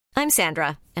I'm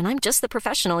Sandra, and I'm just the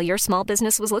professional your small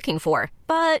business was looking for.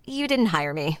 But you didn't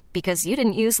hire me because you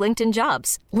didn't use LinkedIn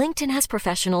Jobs. LinkedIn has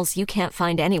professionals you can't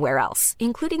find anywhere else,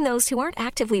 including those who aren't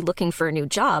actively looking for a new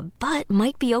job, but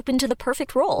might be open to the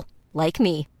perfect role, like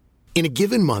me. In a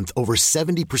given month, over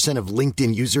 70% of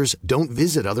LinkedIn users don't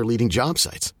visit other leading job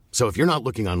sites. So if you're not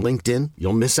looking on LinkedIn,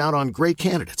 you'll miss out on great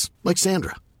candidates like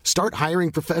Sandra. Start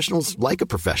hiring professionals like a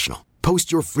professional.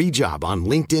 Post your free job on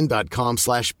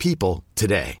linkedin.com/people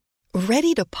today.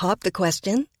 Ready to pop the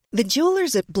question? The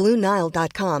jewelers at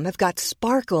BlueNile.com have got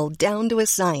sparkle down to a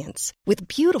science with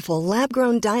beautiful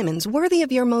lab-grown diamonds worthy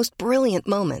of your most brilliant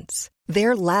moments.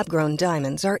 Their lab-grown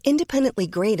diamonds are independently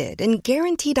graded and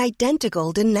guaranteed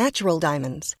identical to natural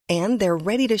diamonds, and they're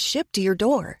ready to ship to your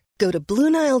door. Go to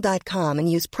BlueNile.com and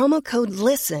use promo code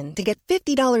LISTEN to get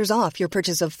 $50 off your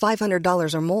purchase of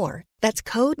 $500 or more. That's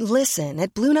code LISTEN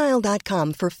at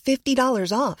BlueNile.com for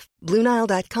 $50 off.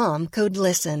 BlueNile.com, code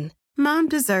LISTEN. Mom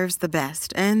deserves the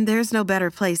best, and there's no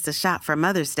better place to shop for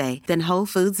Mother's Day than Whole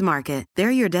Foods Market.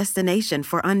 They're your destination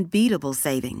for unbeatable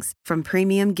savings, from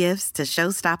premium gifts to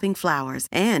show-stopping flowers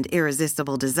and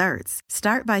irresistible desserts.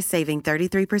 Start by saving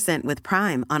 33% with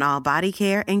Prime on all body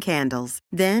care and candles.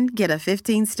 Then get a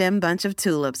 15-stem bunch of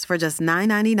tulips for just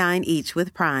 $9.99 each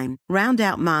with Prime. Round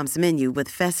out Mom's menu with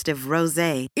festive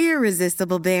rosé,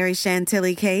 irresistible berry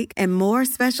chantilly cake, and more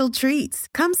special treats.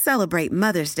 Come celebrate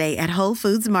Mother's Day at Whole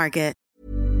Foods Market.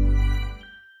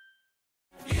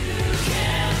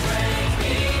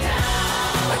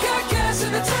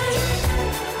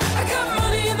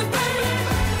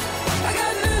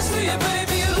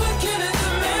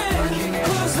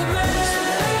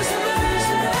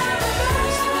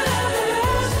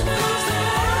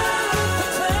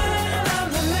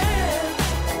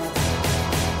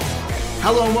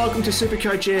 Hello and welcome to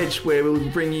SuperCoach Edge, where we'll be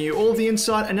bringing you all the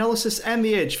insight, analysis and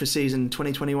the edge for season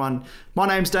 2021. My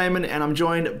name's Damon and I'm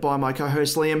joined by my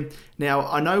co-host Liam. Now,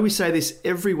 I know we say this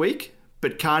every week,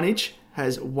 but carnage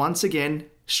has once again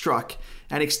struck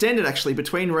and extended actually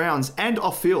between rounds and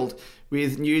off-field,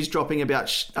 with news dropping about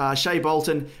Shea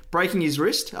Bolton breaking his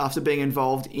wrist after being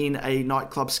involved in a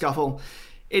nightclub scuffle.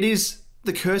 It is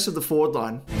the curse of the forward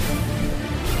line.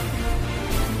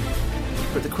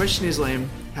 But the question is, Liam,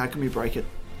 how can we break it?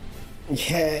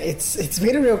 Yeah, it's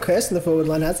been a real curse in the forward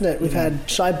line, hasn't it? We've had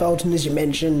Shea Bolton, as you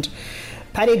mentioned.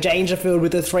 Paddy Dangerfield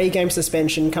with a 3-game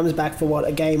suspension comes back for,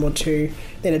 a game or two,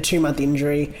 then a 2-month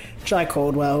injury. Jai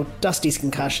Caldwell, Dusty's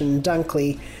concussion,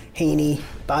 Dunkley, Heaney,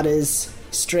 Butters,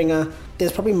 Stringer.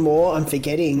 There's probably more I'm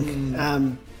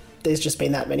forgetting. There's just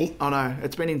been that many. I know,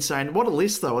 it's been insane. What a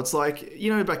list, though. It's like,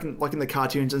 back in the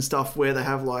cartoons and stuff where they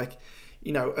have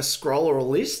a scroll or a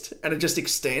list, and it just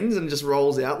extends and just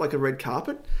rolls out like a red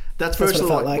carpet. That's virtually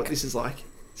what this is like.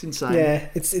 It's insane. Yeah,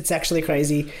 it's actually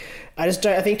crazy. I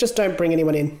think just don't bring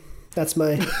anyone in. That's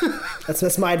my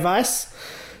that's my advice.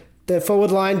 The forward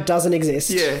line doesn't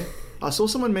exist. Yeah. I saw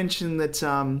someone mention that,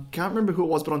 can't remember who it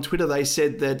was, but on Twitter they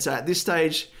said that at this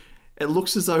stage it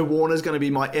looks as though Warner's going to be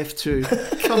my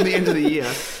F2 come the end of the year.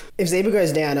 If Zeba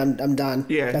goes down, I'm done.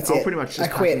 Yeah, that's I'll it. pretty much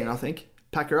just I quit. I think.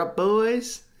 Pack her up,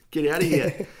 boys. Get out of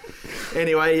here.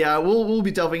 Anyway, we'll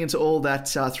be delving into all that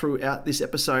throughout this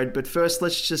episode. But first,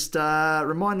 let's just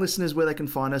remind listeners where they can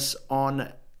find us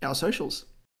on our socials.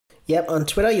 Yep, on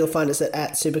Twitter, you'll find us at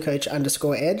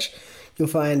 @supercoach_edge. You'll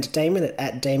find Damon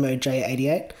at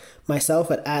DamoJ88. Myself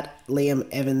at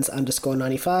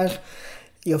LiamEvans_95.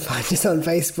 You'll find us on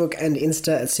Facebook and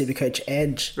Insta at SuperCoach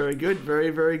Edge. Very good,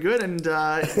 very, very good. And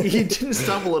you didn't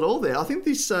stumble at all there. I think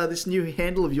this new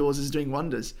handle of yours is doing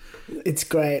wonders. It's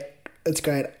great. It's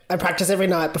great. I practice every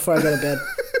night before I go to bed.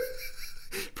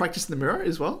 Practice in the mirror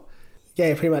as well?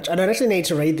 Yeah, pretty much. I don't actually need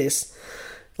to read this.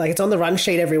 It's on the run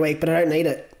sheet every week, but I don't need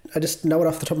it. I just know it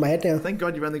off the top of my head now. Thank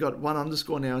God you've only got one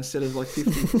underscore now instead of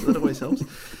 50. So that always helps.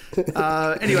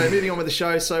 Anyway, moving on with the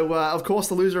show. So, of course,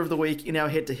 the loser of the week in our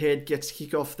head-to-head gets to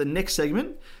kick off the next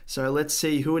segment. So let's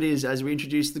see who it is as we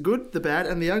introduce the good, the bad,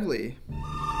 and the ugly.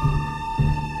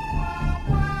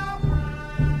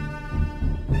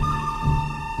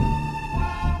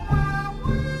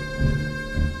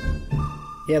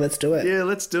 Yeah, let's do it. Yeah,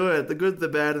 let's do it. The good, the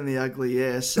bad, and the ugly,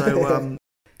 yeah. So,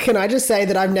 Can I just say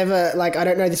that I've never, I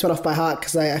don't know this one off by heart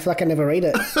because I feel like I never read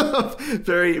it.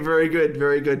 Very, very good,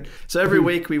 very good. So every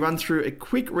week we run through a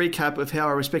quick recap of how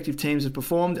our respective teams have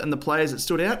performed and the players that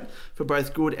stood out for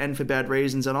both good and for bad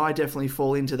reasons. And I definitely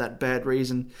fall into that bad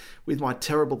reason with my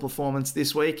terrible performance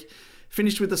this week.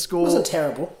 Finished with a score... It wasn't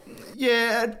terrible.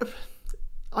 Yeah,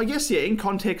 I guess, in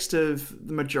context of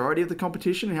the majority of the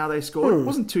competition and how they scored, it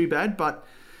wasn't too bad, but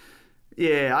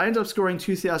Yeah, I ended up scoring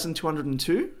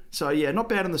 2,202. So, yeah, not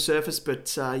bad on the surface,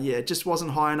 but, it just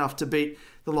wasn't high enough to beat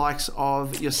the likes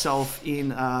of yourself in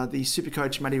the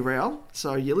SuperCoach Matty Rowell.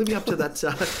 So, you're living up to that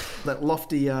that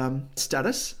lofty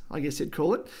status, I guess you'd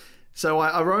call it. So,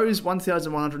 I rose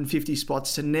 1,150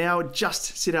 spots to now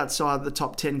just sit outside the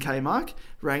top 10K mark,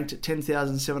 ranked at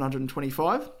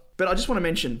 10,725. But I just want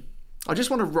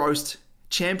to roast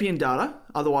Champion Data,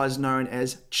 otherwise known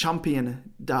as Chumpion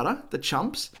Data, the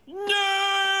chumps.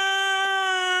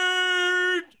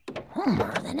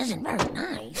 Homer, that isn't very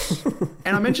nice.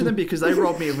 And I mention them because they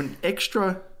robbed me of an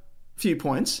extra few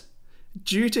points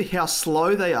due to how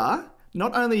slow they are,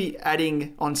 not only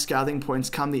adding on scathing points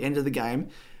come the end of the game,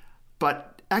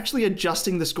 but actually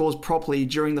adjusting the scores properly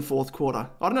during the fourth quarter.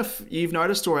 I don't know if you've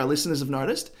noticed or our listeners have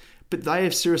noticed, but they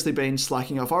have seriously been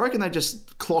slacking off. I reckon they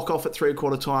just clock off at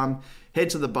 3/4 time, head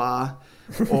to the bar,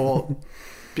 or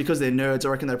because they're nerds, I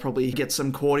reckon they probably get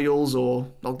some cordials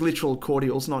or literal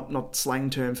cordials, not slang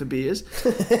term for beers.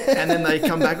 And then they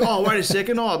come back, oh, wait a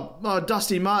second,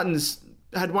 Dusty Martin's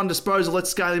had one disposal, let's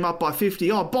scale him up by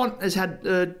 50. Oh, Bont has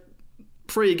had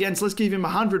 3 against, let's give him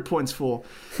 100 points for.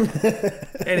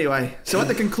 Anyway, so at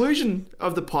the conclusion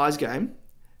of the Pies game,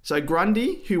 so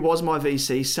Grundy, who was my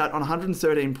VC, sat on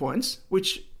 113 points,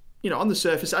 which, on the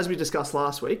surface, as we discussed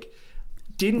last week,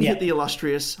 didn't hit the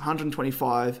illustrious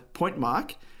 125 point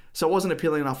mark, so it wasn't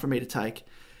appealing enough for me to take.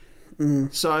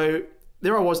 So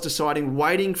there I was deciding,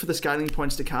 waiting for the scaling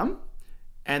points to come,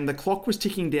 and the clock was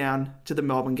ticking down to the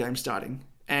Melbourne game starting.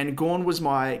 And Gawn was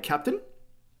my captain,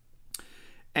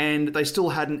 and they still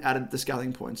hadn't added the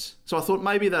scaling points. So I thought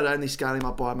maybe they'd only scale him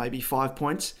up by maybe 5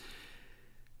 points.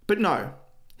 But no,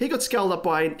 he got scaled up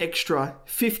by an extra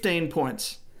 15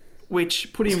 points,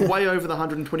 which put him way over the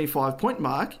 125 point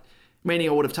mark, meaning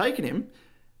I would have taken him.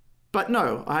 But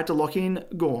no, I had to lock in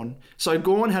Gawn. So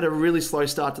Gawn had a really slow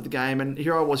start to the game, and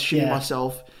here I was shitting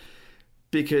myself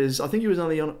because I think he was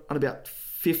only on about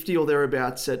 50 or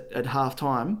thereabouts at half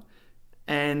time.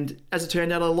 And as it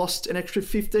turned out, I lost an extra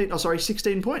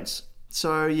 16 points.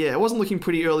 So yeah, it wasn't looking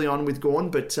pretty early on with Gawn,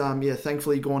 but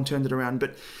thankfully Gawn turned it around.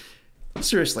 But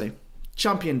seriously,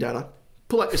 Champion Data,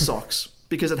 pull up your socks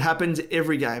because it happens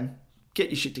every game. Get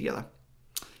your shit together.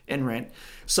 End rant.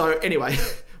 So anyway,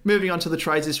 moving on to the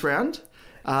trades this round.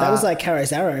 That was like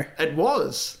Caro's arrow. It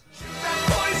was.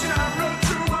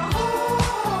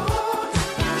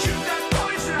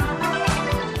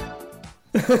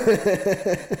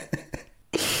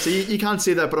 So you can't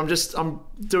see that, but I'm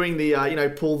doing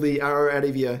the pull the arrow out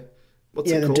of your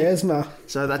what's it called? The Dersma.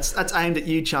 So that's aimed at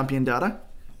you, Champion Data.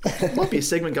 Might be a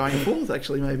segment going forth,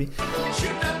 actually, maybe.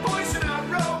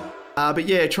 But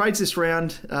yeah, trades this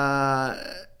round.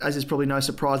 As is probably no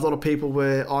surprise, a lot of people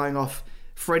were eyeing off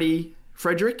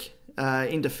Frederick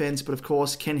in defence, but of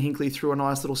course Ken Hinkley threw a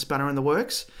nice little spanner in the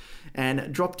works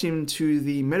and dropped him to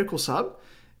the medical sub,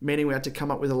 meaning we had to come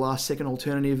up with a last-second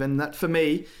alternative, and that for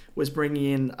me was bringing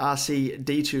in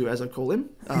RCD2, as I call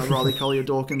him, Riley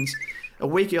Collier-Dawkins, a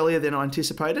week earlier than I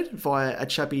anticipated via a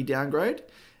Chappie downgrade.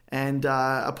 And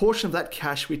a portion of that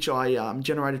cash, which I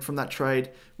generated from that trade,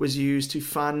 was used to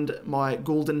fund my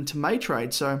Goulden to May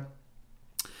trade. So,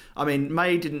 I mean,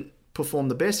 May didn't perform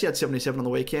the best. He had 77 on the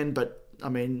weekend, but, I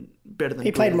mean, better than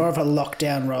He played more of a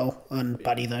lockdown role on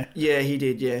Buddy, though. Yeah, he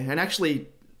did, yeah. And actually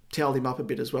tailed him up a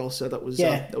bit as well, so that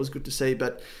was good to see.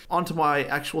 But on to my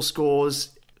actual scores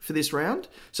for this round.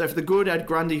 So for the good, I had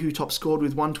Grundy, who top scored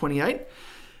with 128.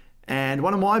 And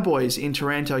one of my boys in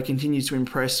Taranto continues to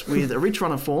impress with a rich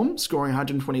run of form, scoring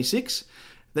 126.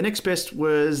 The next best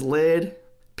was Laird,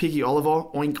 Piggy Oliver,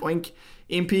 Oink Oink,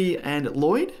 Impey and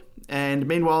Lloyd. And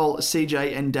meanwhile,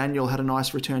 CJ and Daniel had a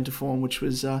nice return to form, which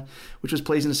was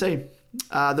pleasing to see.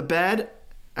 The bad,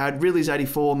 I had Ridley's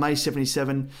 84, May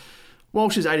 77,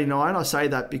 Walsh's 89. I say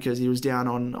that because he was down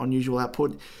on usual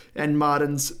output. And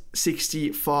Martin's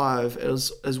 65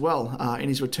 as well in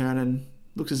his return, and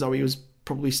looks as though he was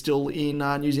probably still in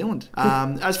New Zealand.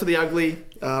 As for the ugly,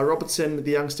 Robertson,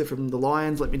 the youngster from the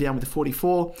Lions, let me down with a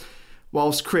 44,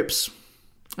 whilst Cripps,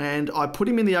 and I put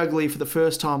him in the ugly for the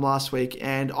first time last week,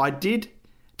 and I did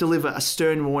deliver a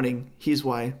stern warning his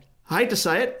way. I hate to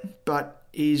say it, but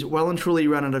he's well and truly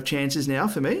run out of chances now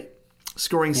for me,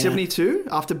 scoring 72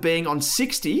 after being on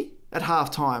 60 at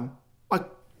half-time. I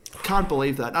can't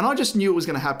believe that, and I just knew it was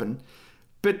going to happen.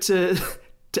 But to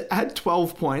add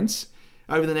 12 points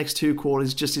over the next 2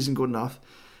 quarters just isn't good enough.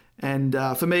 And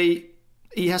for me,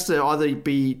 he has to either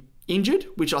be injured,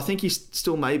 which I think he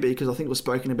still may be, because I think it was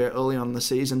spoken about early on in the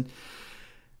season.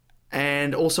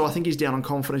 And also, I think he's down on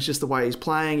confidence, just the way he's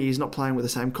playing. He's not playing with the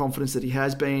same confidence that he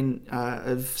has been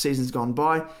of seasons gone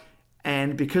by.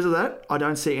 And because of that, I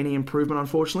don't see any improvement,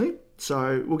 unfortunately.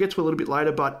 So we'll get to a little bit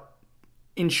later, but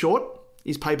in short,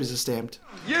 his papers are stamped.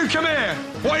 You come here.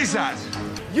 What is that?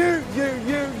 You,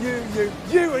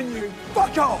 and you.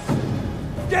 Fuck off.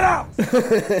 Get out.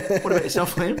 What about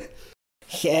yourself, Liam?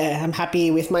 Yeah, I'm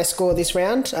happy with my score this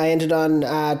round. I ended on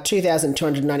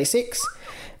 2,296,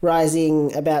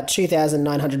 rising about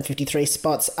 2,953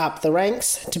 spots up the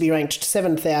ranks to be ranked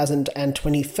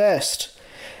 7,021st.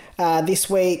 This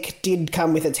week did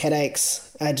come with its headaches.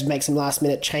 I did make some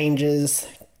last-minute changes,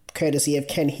 courtesy of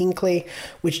Ken Hinkley,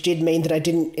 which did mean that I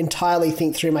didn't entirely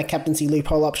think through my captaincy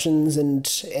loophole options and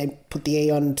put the E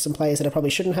on some players that I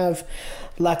probably shouldn't have.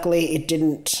 Luckily, it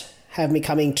didn't have me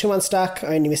coming too unstuck.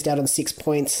 I only missed out on 6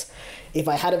 points if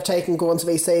I had have taken Gawn's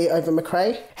VC over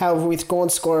McRae. However, with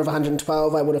Gawn's score of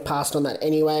 112, I would have passed on that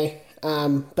anyway,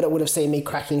 but it would have seen me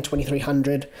cracking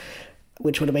 2,300,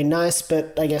 which would have been nice,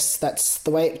 but I guess that's the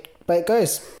way it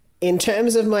goes. In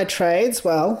terms of my trades,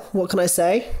 well, what can I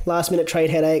say? Last minute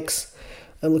trade headaches.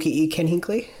 I'm looking at you, Ken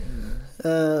Hinkley.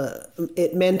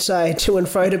 It meant I to and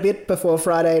froed a bit before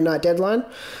Friday night deadline.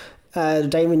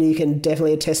 Damon, you can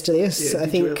definitely attest to this. Yeah, I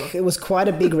think it was quite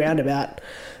a big roundabout.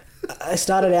 I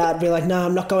started out being like, no,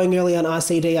 I'm not going early on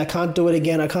RCD. I can't do it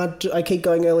again. I keep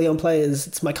going early on players.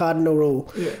 It's my cardinal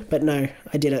rule. Yeah. But no,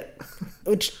 I did it,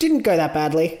 which didn't go that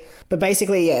badly. But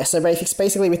basically, yeah, so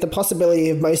basically with the possibility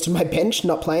of most of my bench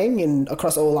not playing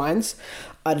across all lines,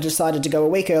 I decided to go a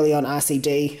week early on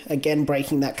RCD, again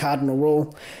breaking that cardinal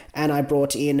rule, and I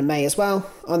brought in May as well.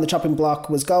 On the chopping block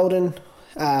was Goulden,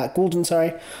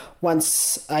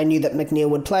 once I knew that McNeil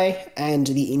would play, and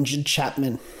the injured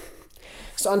Chapman.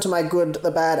 So on to my good,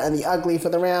 the bad, and the ugly for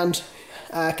the round.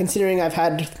 Considering I've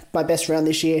had my best round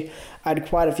this year, I had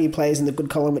quite a few players in the good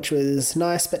column, which was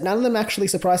nice, but none of them actually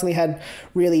surprisingly had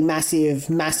really massive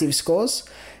scores.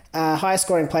 Highest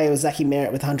scoring player was Zachy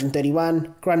Merritt with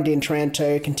 131. Grundy and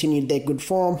Taranto continued their good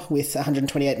form with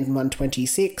 128 and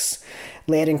 126.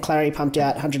 Laird and Clary pumped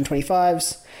out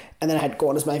 125s. And then I had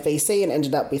Gawn as my VC and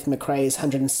ended up with McRae's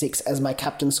 106 as my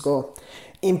captain score.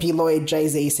 Impey, Lloyd,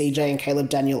 Jay-Z, CJ and Caleb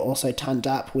Daniel also turned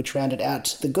up, which rounded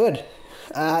out the good.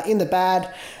 In the bad,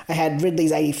 I had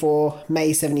Ridley's 84,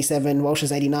 May 77,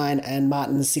 Walsh's 89, and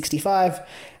Martin's 65.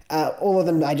 All of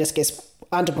them, I just guess,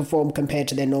 underperformed compared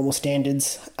to their normal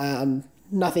standards.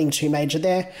 Nothing too major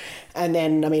there. And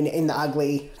then, I mean, in the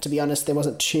ugly, to be honest, there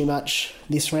wasn't too much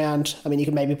this round. I mean, you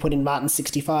could maybe put in Martin's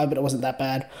 65, but it wasn't that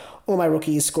bad. All my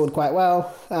rookies scored quite well,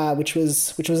 which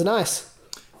was nice.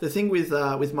 The thing with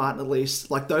Martin, at least,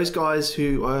 like those guys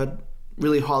who are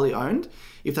really highly owned,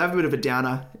 if they have a bit of a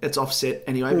downer, it's offset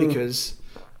anyway because,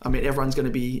 I mean, everyone's going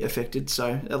to be affected.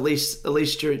 So at least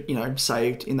you're,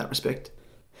 saved in that respect.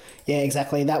 Yeah,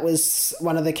 exactly. That was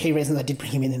one of the key reasons I did bring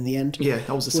him in the end. Yeah,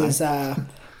 that was the same.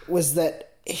 Was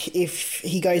that if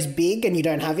he goes big and you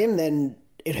don't have him, then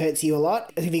it hurts you a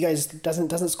lot. If he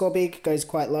doesn't score big, goes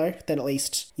quite low, then at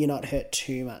least you're not hurt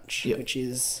too much, which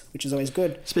is always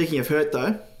good. Speaking of hurt,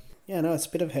 though. Yeah, no, it's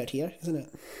a bit of hurt here, isn't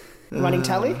it? Running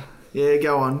tally? Yeah,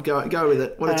 go on. Go with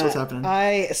it. What's happening?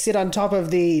 I sit on top of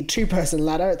the two-person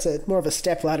ladder. It's more of a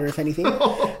step ladder, if anything.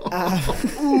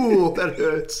 Ooh, that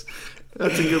hurts.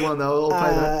 That's a good one, though. I'll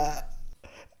pay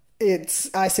that.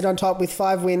 I sit on top with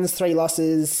 5 wins, 3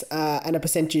 losses, and a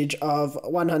percentage of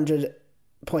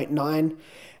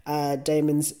 100.9.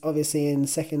 Damon's obviously in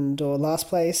second or last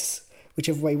place,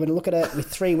 whichever way you want to look at it, with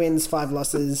 3 wins, 5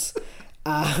 losses,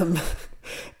 and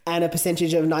a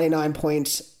percentage of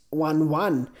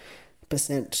 99.11%.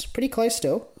 Pretty close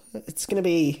still. It's going to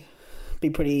be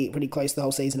pretty close the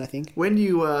whole season, I think. When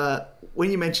you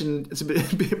mentioned it's a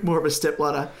bit more of a step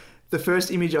ladder, the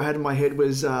first image I had in my head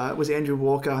was Andrew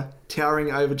Walker towering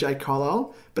over Jake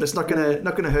Carlisle, but it's not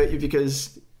gonna hurt you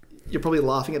because you're probably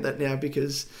laughing at that now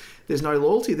because there's no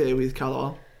loyalty there with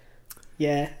Carlisle.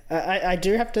 Yeah, I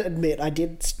do have to admit I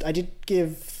did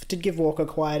give Walker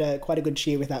quite a good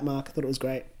cheer with that mark. I thought it was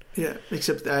great. Yeah,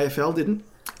 except the AFL didn't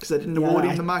because they didn't award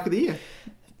him the mark of the year.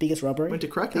 Biggest robbery. Went to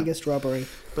Cracker. Biggest robbery.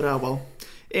 But well.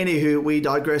 Anywho, we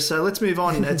digress. So let's move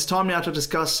on. It's time now to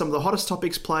discuss some of the hottest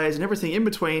topics, players, and everything in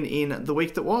between in the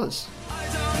week that was. I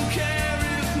don't care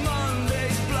if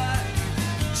Monday's black,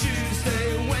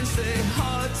 Tuesday, Wednesday,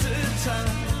 hard to tell,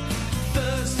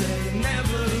 Thursday,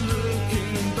 never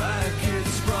looking back,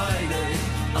 it's Friday,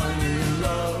 I'm in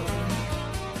love.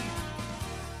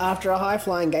 After a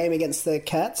high-flying game against the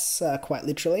Cats, quite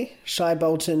literally, Shai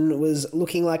Bolton was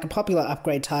looking like a popular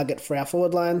upgrade target for our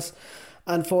forward lines.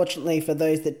 Unfortunately for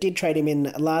those that did trade him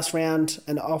in last round,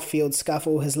 an off-field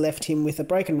scuffle has left him with a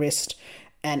broken wrist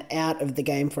and out of the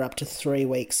game for up to 3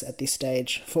 weeks at this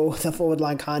stage. For the forward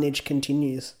line carnage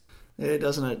continues. Yeah,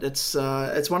 doesn't it? It's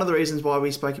one of the reasons why we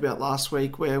spoke about last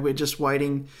week, where we're just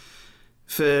waiting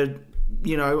for,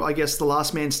 I guess the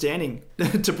last man standing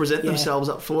to present themselves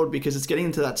up forward, because it's getting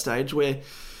into that stage where,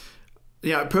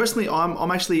 personally,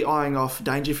 I'm actually eyeing off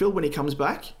Dangerfield when he comes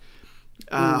back.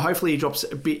 Hopefully he drops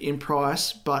a bit in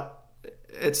price, but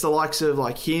it's the likes of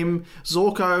like him.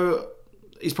 Zorko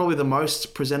is probably the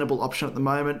most presentable option at the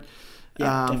moment.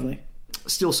 Yeah, definitely.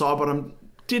 Still Sidebottom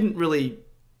didn't really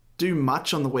do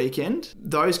much on the weekend.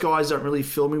 Those guys don't really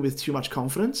fill me with too much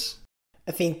confidence.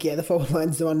 I think, the forward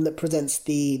line's the one that presents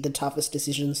the toughest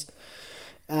decisions.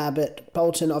 But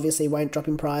Bolton obviously won't drop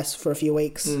in price for a few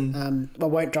weeks.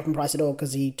 Won't drop in price at all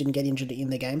because he didn't get injured in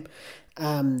the game.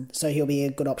 So he'll be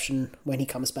a good option when he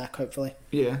comes back, hopefully.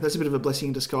 Yeah, that's a bit of a blessing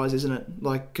in disguise, isn't it?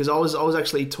 Like, because I was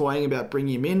actually toying about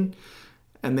bringing him in,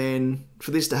 and then for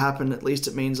this to happen, at least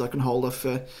it means I can hold off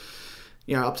for,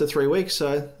 up to 3 weeks.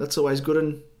 So that's always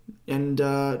good, and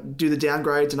do the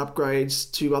downgrades and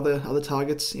upgrades to other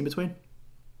targets in between.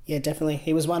 Yeah, definitely.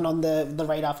 He was one on the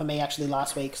radar for me actually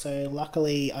last week, so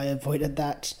luckily I avoided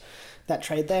that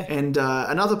trade there. And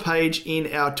another page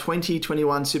in our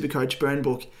 2021 SuperCoach burn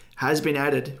book has been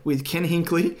added, with Ken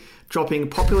Hinkley dropping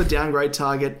popular downgrade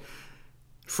target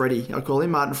Freddie. I call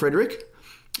him Martin Frederick.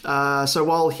 So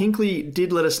while Hinkley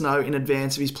did let us know in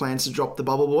advance of his plans to drop the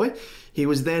Bubble Boy, he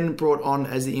was then brought on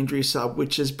as the injury sub,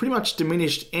 which has pretty much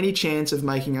diminished any chance of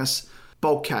making us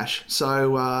bulk cash.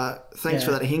 So thanks for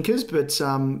that, Hinkers. But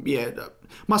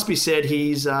must be said,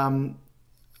 he's I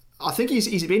think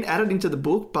he's been added into the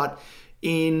book, but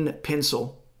in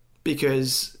pencil,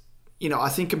 because I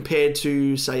think compared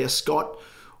to, say, a Scott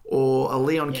or a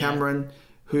Leon Cameron,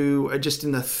 who are just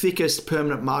in the thickest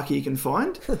permanent marker you can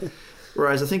find.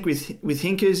 Whereas I think with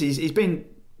Hinkers, he's been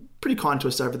pretty kind to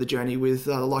us over the journey, with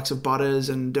the likes of Butters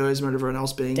and Dersma and everyone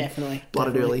else being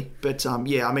blooded early. But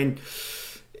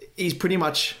he's pretty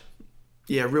much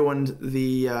ruined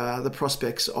the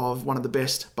prospects of one of the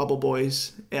best Bubble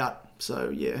Boys out.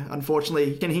 So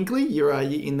unfortunately, Ken Hinkley, you're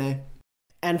in there.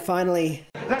 And finally,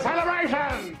 the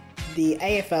celebration! The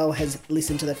AFL has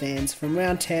listened to the fans. From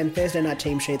round 10, Thursday night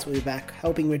team sheets will be back,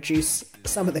 helping reduce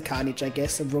some of the carnage, I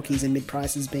guess, of rookies and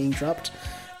mid-prices being dropped.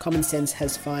 Common sense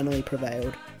has finally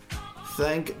prevailed.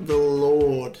 Thank the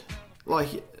Lord.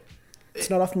 It's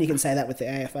not often you can say that with the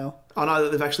AFL. I know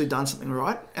that they've actually done something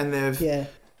right, and they've...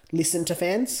 listened to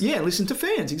fans? Yeah, listen to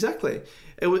fans, exactly.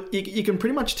 You can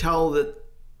pretty much tell that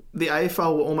the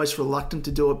AFL were almost reluctant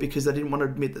to do it because they didn't want to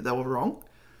admit that they were wrong.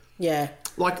 Yeah.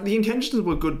 The intentions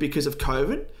were good because of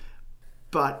COVID,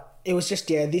 but... It was just,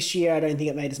 this year I don't think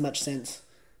it made as much sense.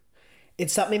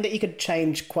 It's something that you could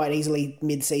change quite easily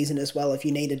mid-season as well if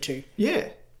you needed to. Yeah.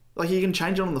 You can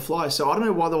change it on the fly. So I don't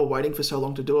know why they were waiting for so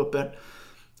long to do it, but,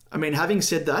 I mean, having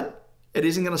said that, it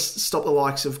isn't going to stop the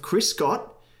likes of Chris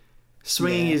Scott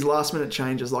swinging his last-minute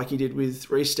changes like he did with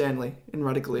Reece Stanley in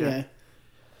Radicalio. Yeah.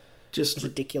 Just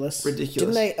ridiculous.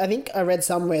 Ridiculous. I think I read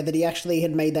somewhere that he actually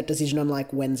had made that decision on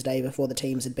Wednesday before the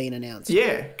teams had been announced.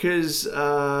 Yeah, because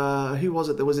who was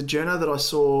it? There was a journo that I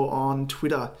saw on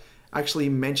Twitter actually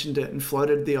mentioned it and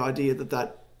floated the idea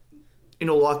that in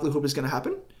all likelihood was going to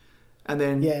happen. And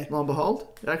then, lo and behold,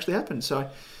 it actually happened. So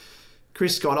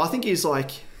Chris Scott, I think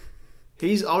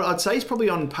I'd say he's probably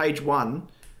on page 1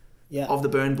 of the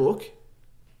burn book.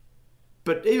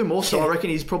 But even more so, I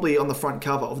reckon he's probably on the front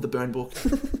cover of the burn book.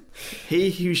 He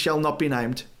who shall not be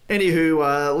named.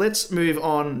 Anywho, let's move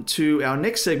on to our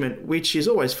next segment, which is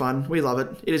always fun. We love it.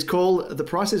 It is called The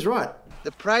Price is Right.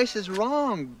 The price is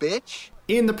wrong, bitch.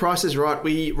 In The Price is Right,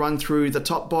 we run through the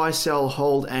top buy, sell,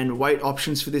 hold, and wait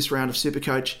options for this round of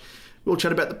SuperCoach. We'll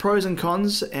chat about the pros and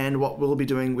cons and what we'll be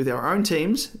doing with our own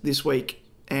teams this week.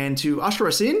 And to usher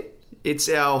us in, it's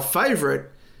our favourite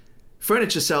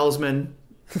furniture salesman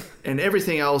and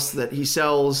everything else that he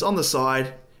sells on the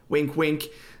side. Wink, wink.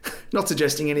 Not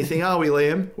suggesting anything, are we,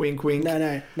 Liam? Wink, wink.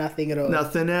 No, nothing at all.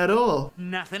 Nothing at all.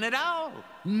 Nothing at all.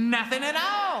 Nothing at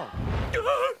all.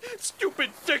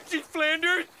 Stupid sexy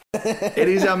Flanders. It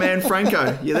is our man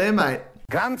Franco. You there, mate?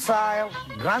 Grand style.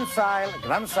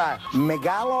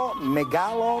 Megalo.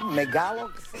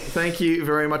 Thank you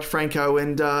very much, Franco.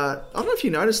 And I don't know if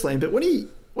you noticed, Liam, but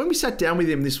when we sat down with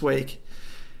him this week,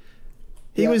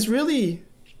 he was really,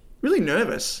 really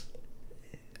nervous.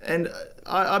 And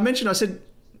I said,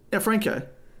 now, Franco,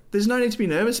 there's no need to be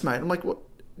nervous, mate. I'm like, what?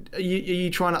 Are you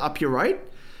trying to up your rate?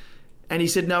 And he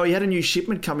said, no, he had a new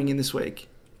shipment coming in this week.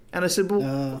 And I said,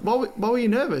 well, why were you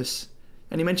nervous?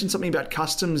 And he mentioned something about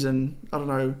customs and, I don't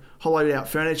know, hollowed out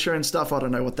furniture and stuff. I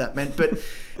don't know what that meant, but...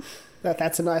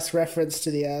 That's a nice reference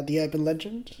to the urban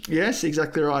legend. Yes,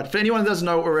 exactly right. If anyone doesn't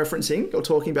know what we're referencing or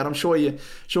talking about, I'm sure you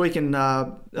can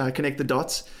connect the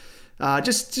dots.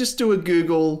 Just do a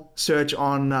Google search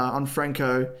on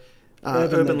Franco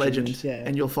Urban Legend, yeah.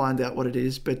 and you'll find out what it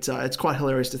is. But it's quite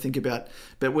hilarious to think about.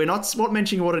 But we're not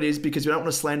mentioning what it is because we don't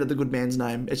want to slander the good man's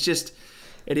name. It's just,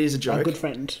 it is a joke. Our good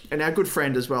friend. And our good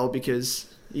friend as well,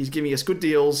 because he's giving us good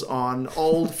deals on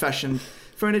old-fashioned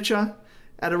furniture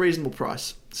at a reasonable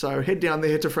price. So head down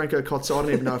there to Franco Cozzo. I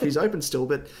don't even know if he's open still,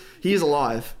 but he is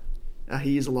alive.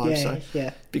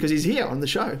 Yeah. Because he's here on the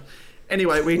show.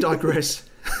 Anyway, we digress.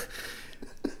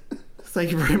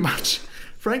 Thank you very much,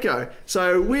 Franco.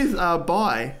 So with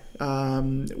buy,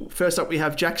 first up we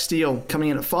have Jack Steele coming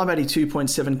in at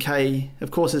 582.7k,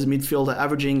 of course as a midfielder,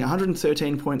 averaging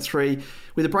 113.3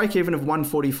 with a break-even of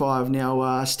 145.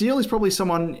 Now, Steele is probably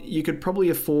someone you could probably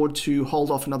afford to hold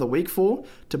off another week for,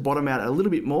 to bottom out a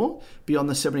little bit more beyond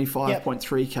the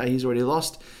 75.3k he's already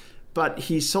lost. But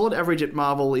his solid average at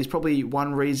Marvel is probably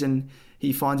one reason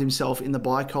he finds himself in the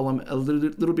buy column a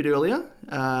little bit earlier.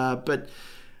 But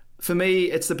for me,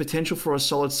 it's the potential for a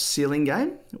solid ceiling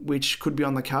game, which could be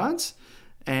on the cards.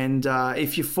 And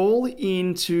if you fall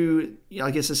into,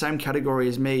 I guess, the same category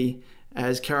as me,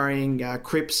 as carrying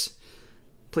Cripps,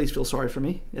 please feel sorry for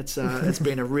me. It's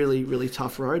been a really, really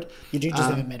tough road. You do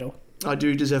deserve a medal. I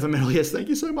do deserve a medal, yes. Thank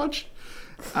you so much.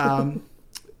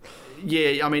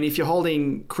 Yeah, I mean, if you're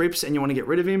holding Cripps and you want to get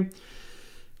rid of him,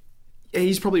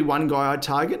 he's probably one guy I'd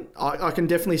target. I can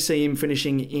definitely see him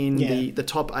finishing in the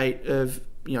top 8 of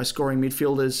scoring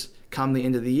midfielders come the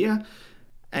end of the year.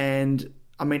 And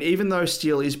I mean, even though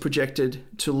Steele is projected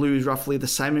to lose roughly the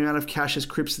same amount of cash as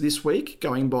Cripps this week,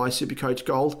 going by SuperCoach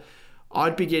Gold,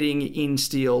 I'd be getting in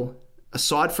Steele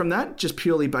aside from that, just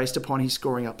purely based upon his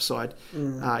scoring upside.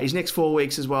 His next 4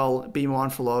 weeks as well, be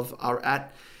mindful of, are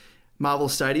at Marvel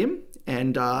Stadium,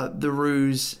 and the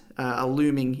Roos are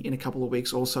looming in a couple of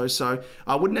weeks also. So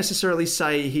I wouldn't necessarily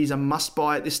say he's a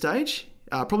must-buy at this stage.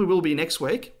 Probably will be next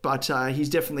week, but he's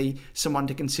definitely someone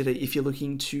to consider if you're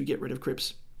looking to get rid of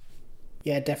Cripps.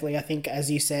 Yeah, definitely. I think, as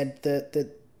you said,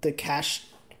 the cash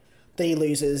that he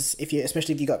loses,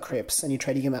 especially if you got Cripps and you're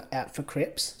trading him out for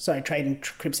Cripps, trading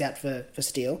Cripps out for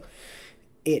Steele,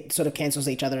 it sort of cancels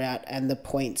each other out, and the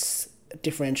points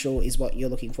differential is what you're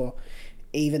looking for.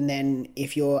 Even then,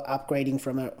 if you're upgrading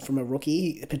from a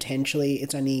rookie, potentially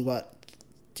it's only, what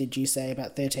did you say,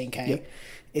 about 13k? Yep.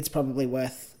 It's probably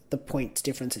worth the points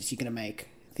difference that you're going to make,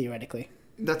 theoretically.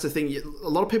 That's the thing. A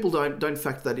lot of people don't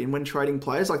factor that in when trading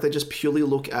players. Like, they just purely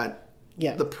look at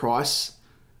the price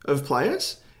of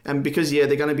players. And because, they're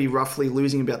going to be roughly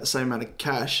losing about the same amount of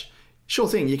cash, sure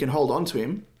thing, you can hold on to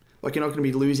him. Like, you're not going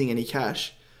to be losing any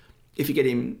cash if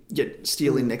you get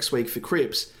Steele in next week for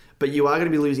Cripps. But you are going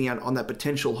to be losing out on that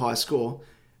potential high score,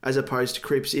 as opposed to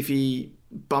Cripps. If he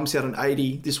bumps out an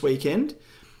 80 this weekend,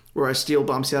 whereas Steele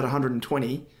bumps out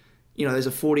 120, there's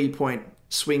a 40-point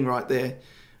swing right there,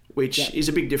 which is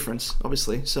a big difference,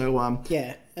 obviously. So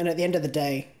and at the end of the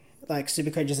day, like,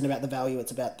 SuperCoach isn't about the value;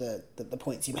 it's about the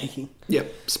points you're making.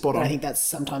 Yep, spot on. And I think that's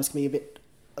sometimes can be a bit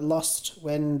lost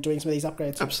when doing some of these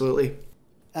upgrades. Absolutely.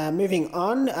 Moving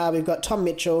on, we've got Tom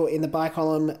Mitchell in the buy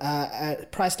column,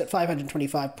 priced at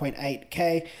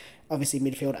 525.8k, obviously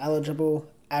midfield eligible,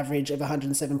 average of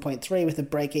 107.3 with a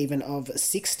break-even of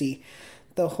 60.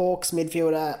 The Hawks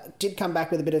midfielder did come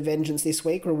back with a bit of vengeance this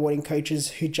week, rewarding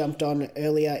coaches who jumped on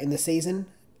earlier in the season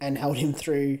and held him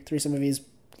through some of his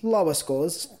lower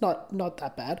scores. Not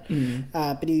that bad,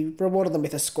 but he rewarded them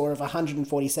with a score of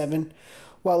 147.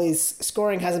 While his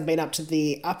scoring hasn't been up to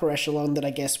the upper echelon that I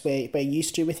guess we're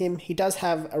used to with him, he does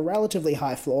have a relatively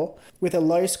high floor with a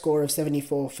low score of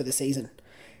 74 for the season.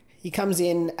 He comes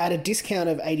in at a discount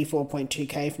of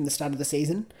 84.2k from the start of the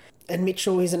season. And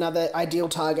Mitchell is another ideal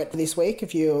target for this week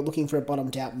if you're looking for a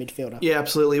bottomed-out midfielder. Yeah,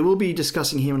 absolutely. We'll be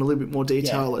discussing him in a little bit more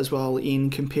detail as well in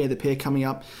Compare the Pair coming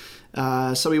up.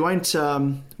 So we won't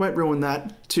ruin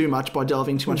that too much by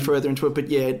delving too much further into it. But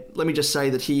let me just say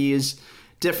that he is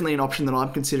definitely an option that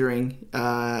I'm considering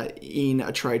in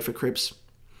a trade for Cripps.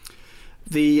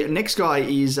 The next guy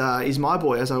is my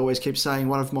boy, as I always keep saying,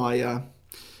 one of my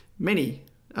many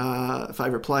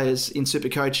favourite players in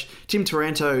SuperCoach. Tim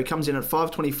Taranto comes in at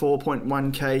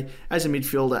 524.1k as a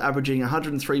midfielder, averaging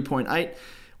 103.8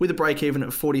 with a break-even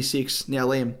at 46. Now,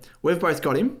 Liam, we've both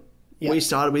got him. Yep. We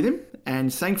started with him,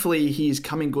 and thankfully he's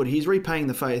coming good. He's repaying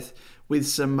the faith with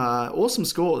some awesome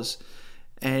scores.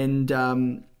 And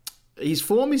his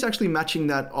form is actually matching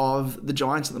that of the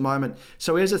Giants at the moment.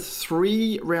 So he has a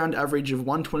 3-round average of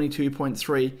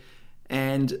 122.3.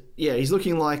 And he's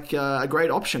looking like a great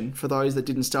option for those that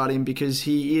didn't start him, because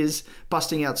he is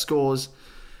busting out scores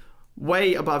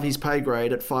way above his pay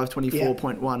grade at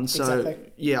 524.1. So,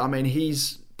 exactly. I mean,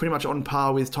 he's pretty much on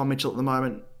par with Tom Mitchell at the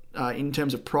moment in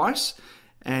terms of price.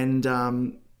 And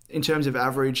in terms of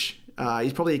average,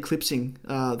 he's probably eclipsing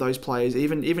those players,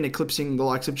 even eclipsing the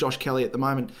likes of Josh Kelly at the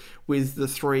moment with the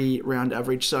 3-round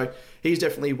average. So he's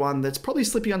definitely one that's probably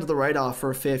slipping under the radar for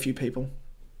a fair few people.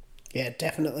 Yeah,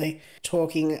 definitely.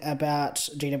 Talking about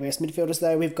GWS midfielders,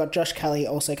 though, we've got Josh Kelly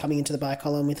also coming into the buy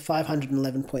column with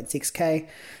 511.6k.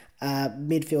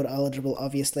 Midfield eligible,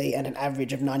 obviously, and an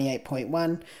average of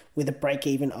 98.1 with a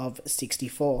break-even of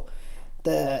 64.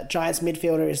 The Giants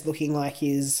midfielder is looking like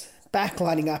he's back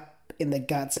lining up in the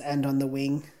guts and on the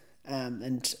wing,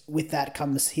 and with that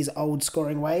comes his old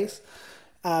scoring ways.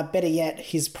 Better yet,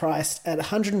 he's priced at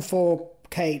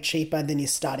 104k cheaper than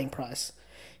his starting price.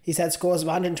 He's had scores of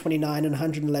 129 and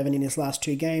 111 in his last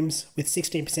 2 games, with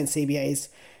 16% CBAs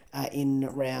in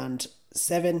round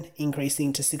 7,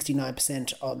 increasing to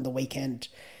 69% on the weekend.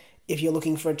 If you're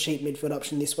looking for a cheap midfield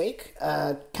option this week,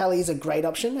 Kelly is a great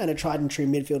option and a tried and true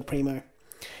midfield primo.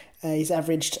 He's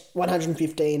averaged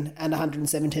 115 and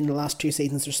 117 in the last 2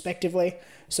 seasons respectively.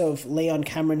 So if Leon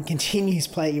Cameron continues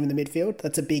playing him in the midfield,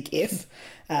 that's a big if,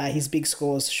 his big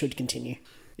scores should continue.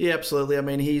 Yeah, absolutely. I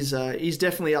mean, he's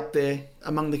definitely up there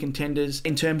among the contenders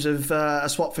in terms of a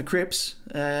swap for Cripps.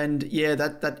 And yeah,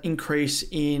 that increase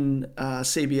in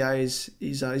CBAs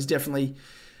is definitely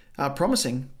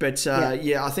promising. But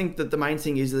yeah, I think that the main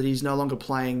thing is that he's no longer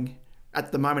playing,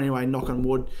 at the moment anyway, knock on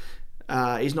wood,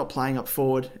 he's not playing up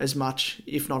forward as much,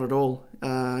 if not at all,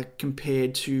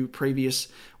 compared to previous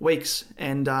weeks.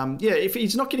 And yeah, if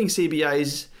he's not getting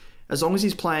CBAs, as long as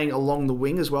he's playing along the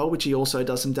wing as well, which he also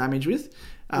does some damage with,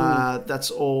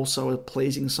 that's also a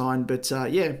pleasing sign. But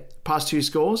yeah, past 2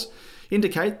 scores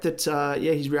indicate that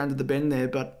yeah, he's rounded the bend there,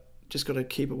 but just got to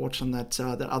keep a watch on that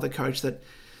other coach that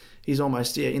he's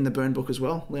almost in the burn book as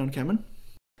well, Leon Cameron.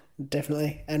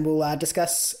 Definitely. And we'll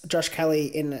discuss Josh Kelly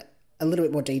in a little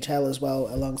bit more detail as well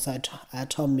alongside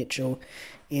Tom Mitchell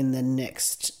in the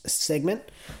next segment.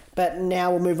 But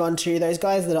now we'll move on to those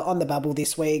guys that are on the bubble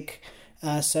this week.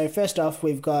 So first off,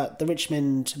 we've got the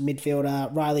Richmond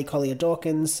midfielder Riley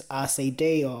Collier-Dawkins,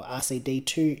 RCD or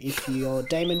RCD2 if you're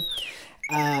Damon,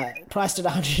 priced at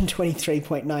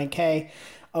 123.9k,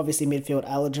 obviously midfield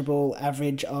eligible,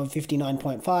 average of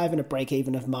 59.5 and a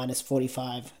break-even of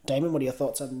 -45. Damon, what are your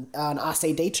thoughts on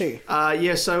RCD2?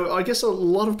 Yeah, so I guess a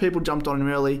lot of people jumped on him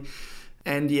early,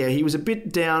 and yeah, he was a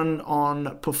bit down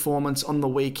on performance on the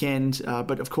weekend,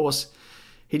 but of course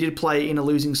he did play in a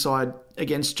losing side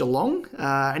against Geelong,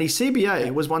 and his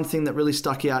CBA was one thing that really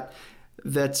stuck out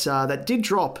that did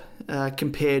drop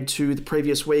compared to the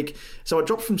previous week. So it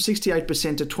dropped from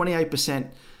 68% to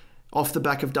 28% off the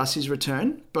back of Dusty's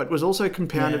return, but was also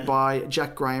compounded by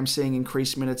Jack Graham seeing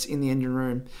increased minutes in the engine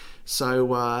room.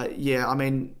 So yeah, I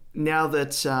mean, now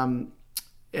that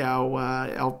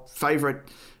our favourite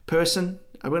person,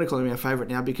 I'm going to call him our favourite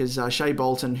now because Shea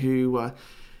Bolton,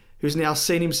 who's now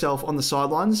seen himself on the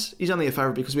sidelines. He's only a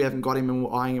favourite because we haven't got him and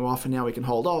we're eyeing him off and now we can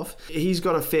hold off. He's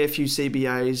got a fair few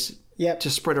CBAs to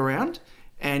spread around.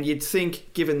 And you'd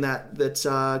think, given that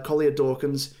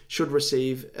Collier-Dawkins should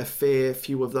receive a fair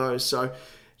few of those. So,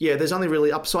 yeah, there's only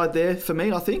really upside there for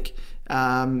me, I think.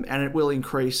 And it will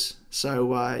increase.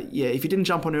 So, yeah, if you didn't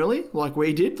jump on early, like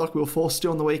we did, like we were forced to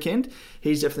on the weekend,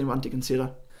 he's definitely one to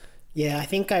consider. Yeah, I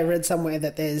think I read somewhere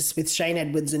that there's, with Shane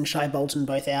Edwards and Shea Bolton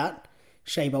both out,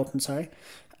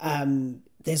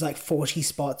 there's like 40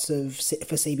 spots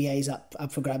for CBAs up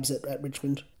for grabs at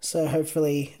Richmond. So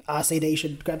hopefully RCD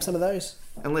should grab some of those.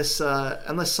 Unless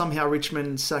somehow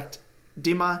Richmond sacked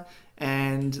Dimmer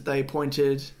and they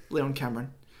appointed Leon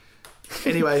Cameron.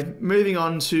 Anyway, moving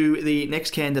on to the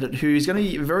next candidate who's going to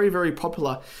be very, very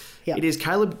popular. Yep. It is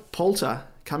Caleb Poulter,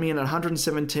 coming in at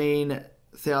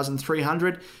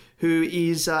 117,300, who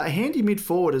is a handy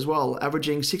mid-forward as well,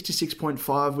 averaging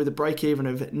 66.5 with a break-even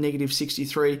of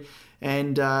 -63.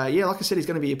 And yeah, like I said, he's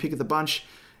going to be a pick of the bunch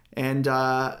and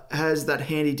has that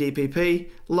handy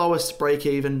DPP, lowest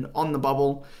break-even on the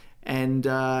bubble, and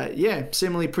yeah,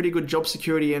 seemingly pretty good job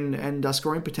security and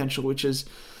scoring potential, which is,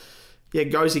 yeah,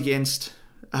 goes against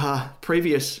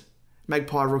previous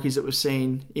Magpie rookies that we've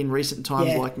seen in recent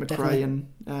times, like McRae and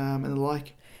the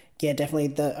like. Yeah, definitely.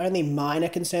 The only minor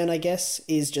concern, I guess,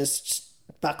 is just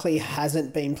Buckley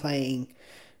hasn't been playing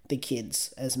the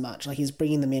kids as much. Like, he's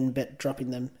bringing them in but dropping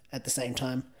them at the same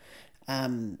time.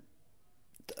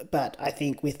 But I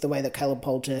think with the way that Caleb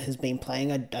Poulter has been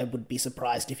playing, I would be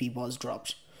surprised if he was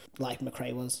dropped like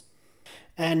McRae was.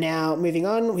 And now, moving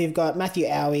on, we've got Matthew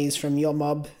Owies from your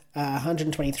mob,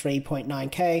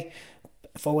 123.9k.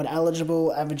 Forward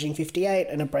eligible, averaging 58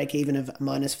 and a break-even of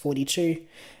 -42.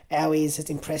 Owies has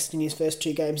impressed in his first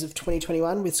 2 games of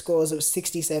 2021 with scores of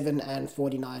 67 and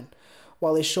 49.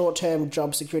 While his short-term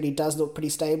job security does look pretty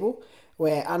stable,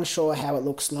 We're unsure how it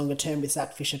looks longer term with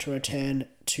Zach Fisher to return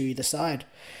to the side.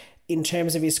 In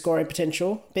terms of his scoring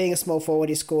potential, being a small forward,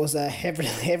 his scores are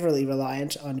heavily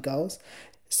reliant on goals.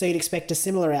 So you'd expect a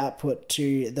similar output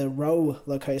to the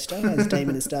roller coaster, as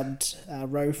Damon has dubbed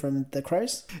Row from the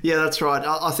Crows. Yeah, that's right.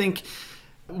 I think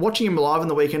watching him live on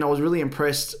the weekend, I was really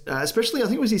impressed, especially I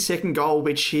think it was his second goal,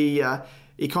 which he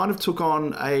kind of took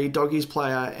on a Doggies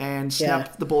player and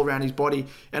snapped the ball around his body.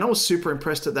 And I was super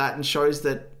impressed at that, and shows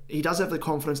that he does have the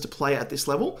confidence to play at this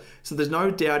level. So there's no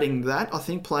doubting that. I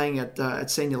think playing at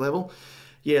senior level,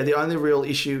 the only real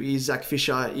issue is Zach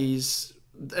Fisher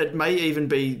it may even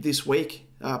be this week.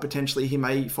 Potentially he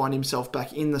may find himself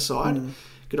back in the side.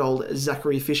 Good old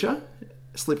Zachary Fisher,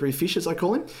 slippery fish as I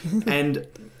call him. And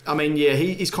I mean,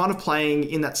 he's kind of playing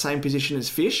in that same position as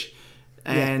Fish.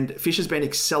 And Fish has been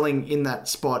excelling in that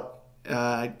spot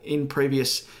in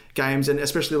previous games, and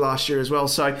especially last year as well.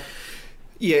 So,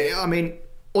 I mean,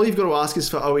 all you've got to ask is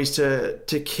for Owies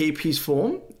to keep his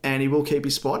form, and he will keep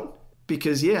his spot.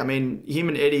 Because, I mean, him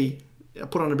and Eddie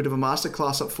put on a bit of a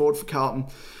masterclass up forward for Carlton.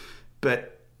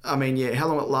 But, I mean, how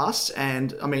long it lasts.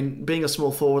 And, I mean, being a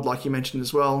small forward, like you mentioned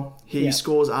as well, his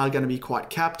scores are going to be quite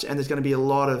capped, and there's going to be a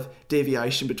lot of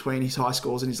deviation between his high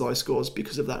scores and his low scores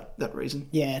because of that reason.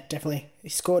 Yeah, definitely. He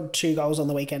scored 2 goals on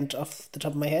the weekend off the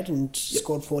top of my head and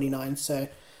scored 49. So,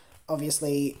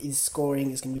 obviously, his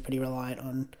scoring is going to be pretty reliant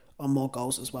on more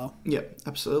goals as well. Yep,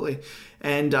 absolutely.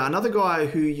 And another guy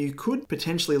who you could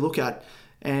potentially look at,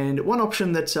 and one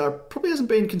option that probably hasn't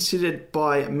been considered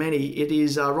by many, it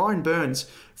is Ryan Burns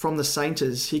from the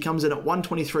Saints. He comes in at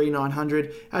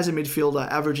 123,900 as a midfielder,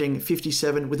 averaging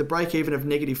 57 with a break-even of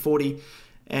 -40.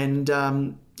 And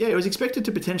it was expected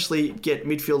to potentially get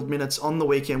midfield minutes on the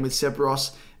weekend with Seb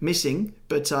Ross missing,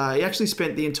 but he actually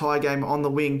spent the entire game on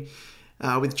the wing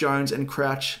with Jones and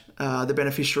Crouch, the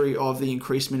beneficiary of the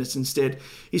increased minutes instead.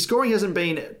 His scoring hasn't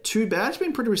been too bad. It's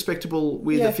been pretty respectable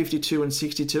with a 52 and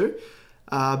 62.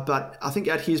 But I think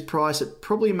at his price, it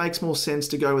probably makes more sense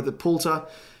to go with a Poulter,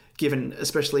 given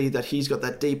especially that he's got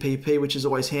that DPP, which is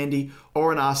always handy,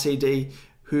 or an RCD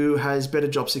who has better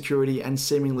job security and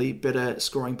seemingly better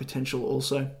scoring potential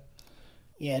also.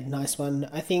 Yeah, nice one.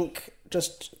 I think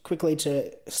just quickly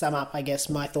to sum up, I guess,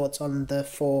 my thoughts on those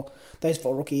four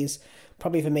rookies.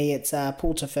 Probably for me, it's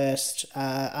Poulter first,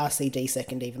 RCD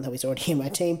second, even though he's already in my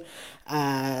team,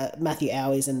 Matthew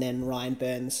Owies, and then Ryan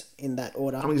Burns in that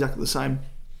order. I'm exactly the same.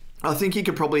 I think you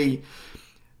could probably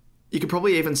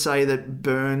even say that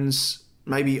Burns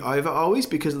may be over Owies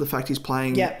because of the fact he's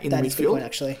playing in the midfield. Is a good point,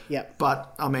 actually. Yeah.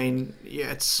 But I mean,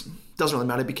 it doesn't really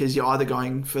matter because you're either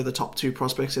going for the top 2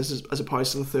 prospects as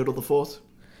opposed to the third or the fourth.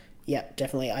 Yeah,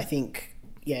 definitely. I think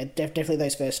definitely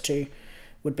those first 2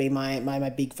 would be my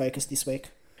big focus this week.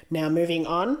 Now, moving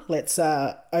on, let's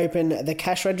open the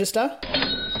cash register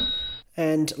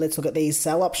and let's look at these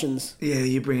sell options. Yeah,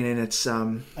 you're bringing in all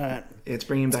right. It's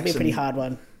bringing back a pretty hard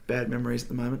one. Bad memories at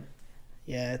the moment.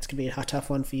 Yeah, it's going to be a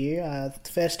tough one for you.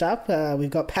 First up, we've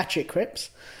got Patrick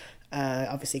Cripps,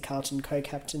 obviously Carlton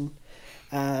co-captain,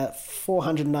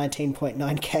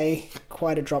 419.9k,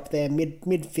 quite a drop there,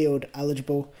 midfield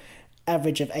eligible.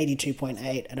 Average of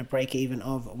 82.8 and a break-even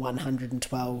of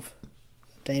 112.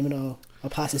 Damon, I'll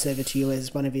pass this over to you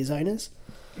as one of his owners.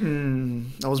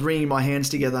 I was wringing my hands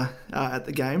together at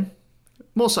the game.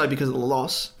 More so because of the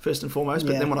loss, first and foremost.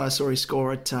 But then when I saw his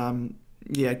score, it kind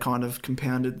of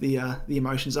compounded the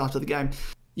emotions after the game.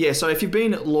 Yeah, so if you've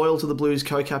been loyal to the Blues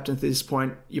co-captain to this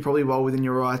point, you're probably well within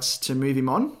your rights to move him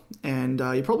on. And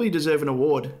you probably deserve an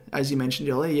award, as you mentioned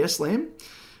earlier. Yes, Liam,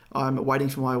 I'm waiting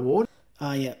for my award.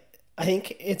 Yeah. I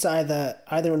think it's either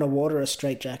an award or a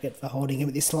straitjacket for holding him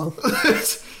this long.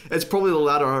 It's probably the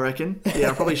latter, I reckon.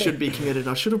 Yeah, I probably should be committed.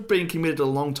 I should have been committed a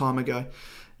long time ago.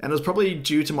 And it was probably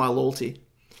due to my loyalty.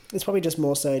 It's probably just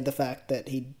more so the fact that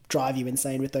he'd drive you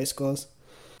insane with those scores.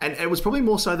 And it was probably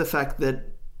more so the fact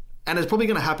that, and it's probably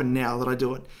going to happen now that I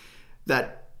do it,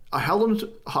 that I held on to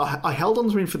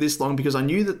him for this long because I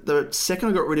knew that the second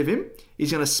I got rid of him, he's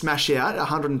going to smash out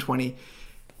 120.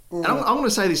 And I'm going to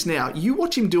say this now. You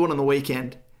watch him do it on the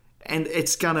weekend, and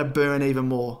it's going to burn even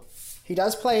more. He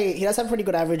does have pretty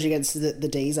good average against the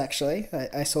Ds, actually.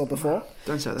 I saw before.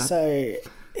 Don't say that. So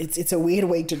it's a weird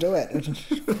week to do it.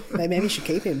 Maybe you should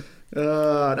keep him.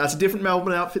 That's a different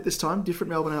Melbourne outfit this time.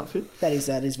 Different Melbourne outfit. That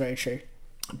is very true.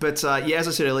 But as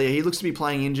I said earlier, he looks to be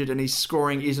playing injured, and his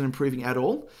scoring isn't improving at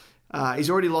all. He's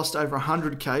already lost over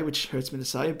 100k, which hurts me to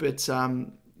say. But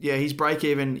his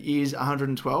break-even is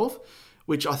 112.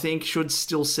 Which I think should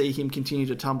still see him continue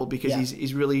to tumble because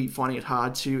he's really finding it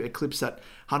hard to eclipse that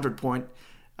 100-point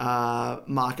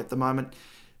mark at the moment.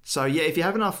 So yeah, if you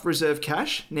have enough reserve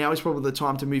cash, now is probably the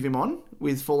time to move him on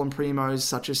with fallen primos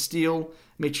such as Steele,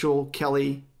 Mitchell,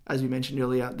 Kelly, as we mentioned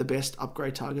earlier, the best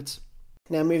upgrade targets.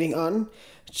 Now moving on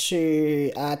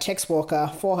to Tex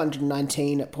Walker,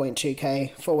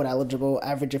 419.2k, forward eligible,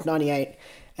 average of 98,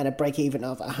 and a break-even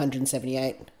of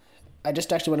 178. I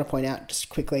just actually want to point out, just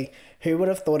quickly, who would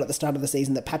have thought at the start of the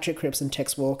season that Patrick Cripps and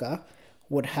Tex Walker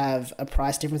would have a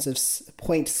price difference of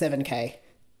 0.7k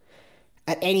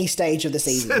at any stage of the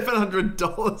season? $700.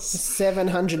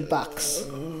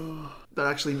 $700. That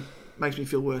actually makes me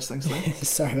feel worse, thanks, Lee.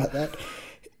 Sorry about that.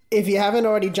 If you haven't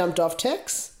already jumped off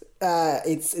Tex,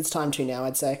 it's time to now,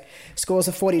 I'd say. Scores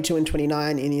of 42 and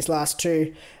 29 in his last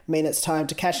two mean it's time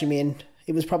to cash him in.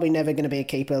 He was probably never going to be a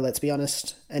keeper, let's be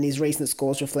honest, and his recent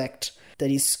scores reflect that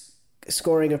his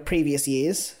scoring of previous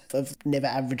years, of never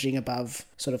averaging above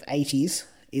sort of 80s,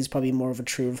 is probably more of a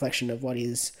true reflection of what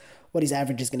his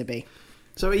average is going to be.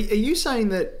 So are you saying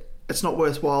that it's not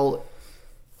worthwhile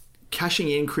cashing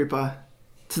in Cripper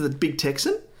to the big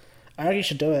Texan? I reckon you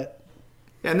should do it.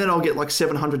 And then I'll get like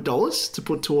 $700 to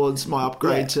put towards my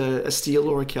upgrade to a Steele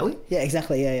or a Kelly? Yeah,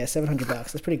 exactly. Yeah, $700.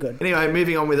 That's pretty good. Anyway,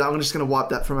 moving on with that, I'm just going to wipe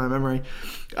that from my memory.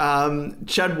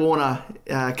 Chad Warner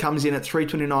comes in at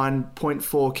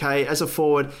 329.4k as a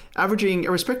forward, averaging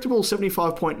a respectable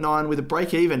 75.9 with a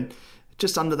break-even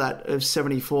just under that of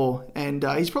 74. And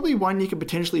he's probably one you could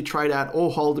potentially trade out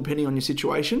or hold depending on your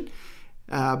situation.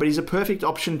 But he's a perfect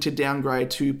option to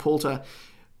downgrade to Poulter,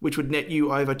 which would net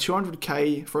you over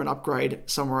 200k for an upgrade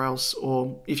somewhere else,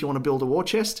 or if you want to build a war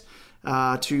chest,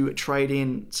 to trade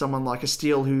in someone like a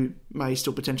Steele who may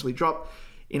still potentially drop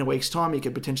in a week's time, you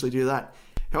could potentially do that.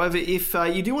 However, if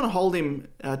you do want to hold him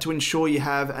to ensure you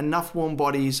have enough warm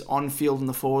bodies on field in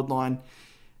the forward line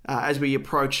as we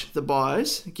approach the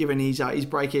buys, given his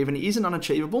break-even isn't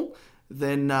unachievable,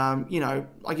 then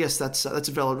I guess that's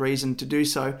a valid reason to do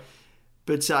so.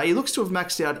 But he looks to have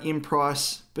maxed out in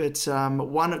price, but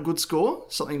one good score,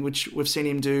 something which we've seen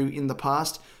him do in the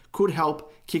past, could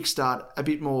help kickstart a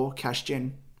bit more cash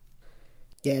gen.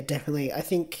 Yeah, definitely. I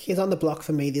think he's on the block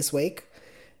for me this week,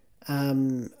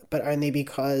 but only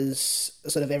because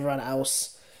sort of everyone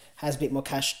else has a bit more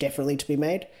cash definitely to be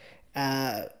made.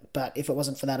 But if it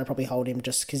wasn't for that, I'd probably hold him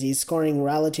just because he's scoring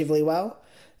relatively well.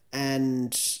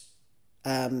 And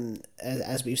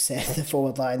as we've said, the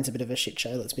forward line's a bit of a shit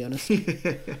show, let's be honest.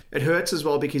 It hurts as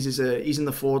well because he's in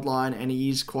the forward line and he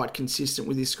is quite consistent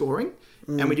with his scoring.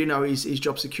 And we do know his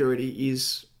job security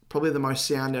is probably the most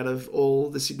sound out of all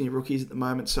the Sydney rookies at the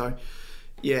moment. So,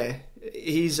 yeah,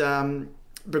 he's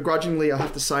begrudgingly, I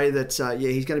have to say that,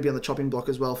 he's going to be on the chopping block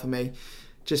as well for me,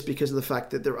 just because of the fact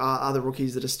that there are other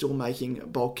rookies that are still making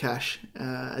bulk cash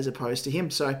as opposed to him.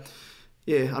 So,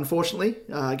 yeah, unfortunately,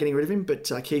 getting rid of him,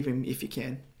 but keep him if you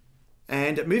can.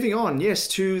 And moving on, yes,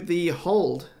 to the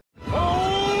hold,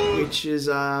 which is,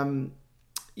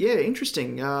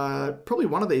 interesting. Probably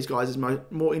one of these guys is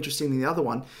more interesting than the other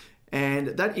one, and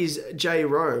that is J.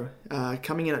 Rowe,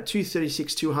 coming in at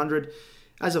 236,200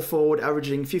 as a forward,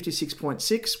 averaging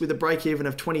 56.6 with a break-even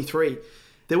of 23.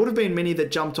 There would have been many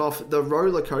that jumped off the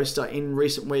roller coaster in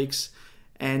recent weeks,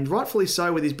 and rightfully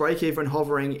so, with his break-even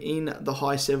hovering in the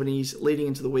high 70s leading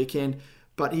into the weekend.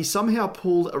 But he somehow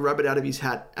pulled a rabbit out of his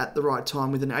hat at the right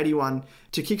time with an 81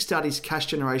 to kickstart his cash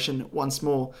generation once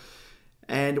more.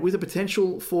 And with a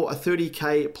potential for a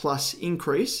 30k plus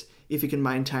increase, if he can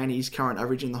maintain his current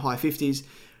average in the high 50s,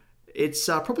 it's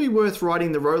probably worth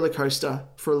riding the roller coaster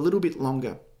for a little bit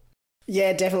longer.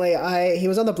 Yeah, definitely. He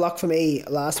was on the block for me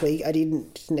last week. I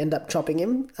didn't end up chopping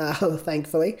him,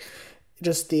 thankfully.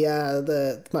 Just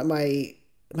my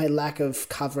lack of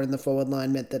cover in the forward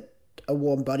line meant that a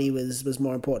warm body was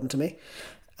more important to me.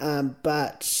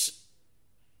 But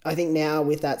I think now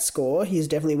with that score, he's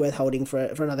definitely worth holding for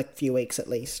another few weeks at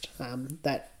least.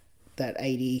 That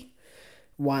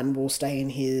 81 will stay in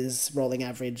his rolling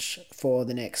average for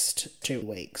the next 2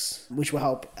 weeks, which will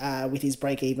help with his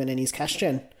break even and his cash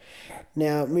gen.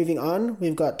 Now, moving on,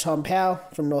 we've got Tom Powell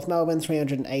from North Melbourne,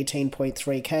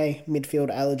 318.3k, midfield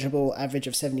eligible, average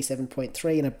of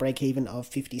 77.3 and a break-even of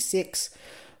 56.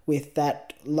 With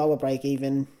that lower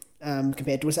break-even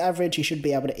compared to his average, he should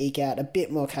be able to eke out a bit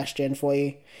more cash gen for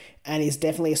you, and he's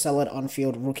definitely a solid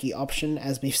on-field rookie option,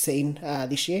 as we've seen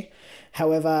this year.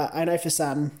 However, I know for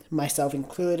some, myself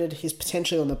included, he's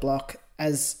potentially on the block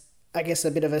as, I guess,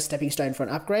 a bit of a stepping stone for an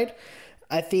upgrade.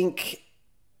 I think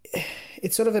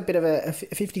it's sort of a bit of a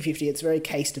 50-50. It's very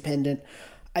case dependent.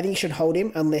 I think you should hold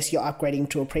him unless you're upgrading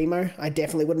to a primo. I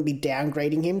definitely wouldn't be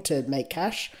downgrading him to make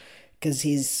cash because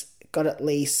he's got at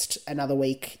least another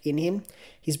week in him.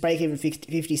 His break-even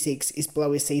 56 is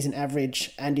below his season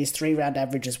average and his 3-round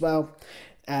average as well.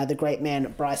 The great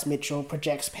man Bryce Mitchell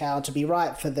projects power to be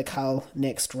right for the cull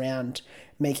next round,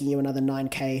 making you another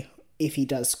 9k if he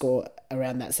does score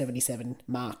around that 77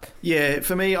 mark. Yeah,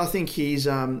 for me, I think he's,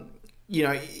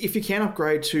 if you can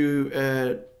upgrade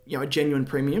to, a genuine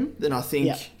premium, then I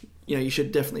think, you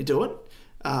should definitely do it.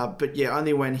 But yeah,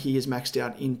 only when he is maxed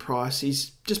out in price.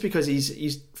 He's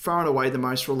far and away the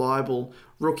most reliable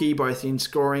rookie, both in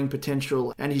scoring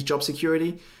potential and his job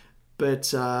security.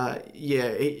 But I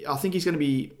think he's going to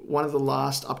be one of the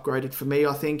last upgraded for me.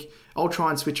 I think I'll try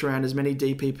and switch around as many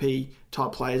DPP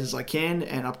type players as I can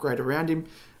and upgrade around him.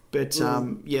 But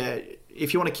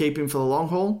if you want to keep him for the long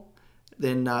haul,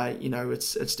 then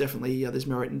it's definitely there's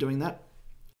merit in doing that.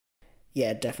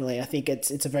 Yeah, definitely. I think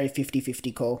it's a very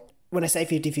 50-50 call. When I say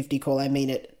 50-50 call, I mean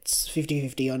it's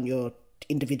 50-50 on your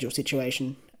individual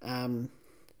situation.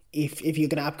 If you're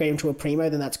going to upgrade him to a primo,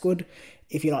 then that's good.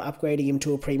 If you're not upgrading him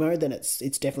to a primo, then it's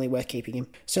definitely worth keeping him.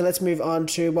 So let's move on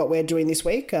to what we're doing this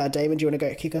week. Damon, do you want to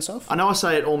go kick us off? I know I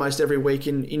say it almost every week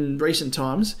in recent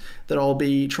times that I'll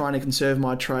be trying to conserve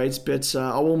my trades, but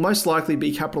I will most likely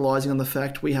be capitalising on the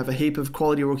fact we have a heap of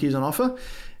quality rookies on offer,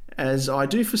 as I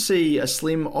do foresee a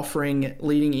slim offering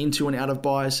leading into and out of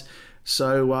buys.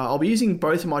 So I'll be using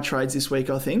both of my trades this week,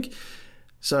 I think.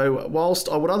 So whilst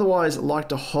I would otherwise like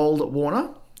to hold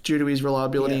Warner due to his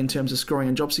reliability in terms of scoring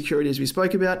and job security, as we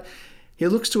spoke about, he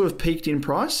looks to have peaked in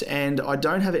price, and I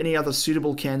don't have any other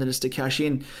suitable candidates to cash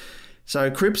in.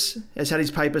 So Cripps has had his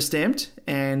paper stamped,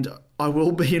 and I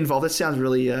will be involved. That sounds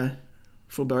really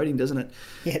foreboding, doesn't it?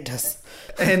 Yeah, it does.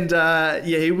 And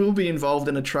he will be involved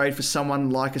in a trade for someone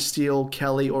like a Steele,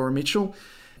 Kelly, or a Mitchell.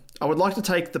 I would like to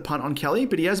take the punt on Kelly,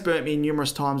 but he has burnt me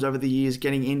numerous times over the years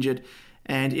getting injured.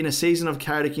 And in a season of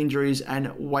chaotic injuries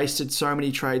and wasted so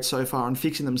many trades so far and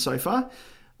fixing them so far,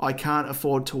 I can't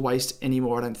afford to waste any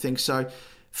more, I don't think. So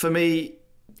for me,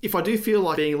 if I do feel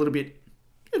like being a little bit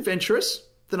adventurous,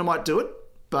 then I might do it.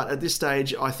 But at this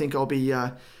stage, I think I'll be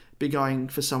going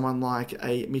for someone like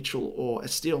a Mitchell or a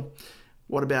Steele.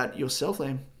 What about yourself,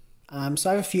 Liam?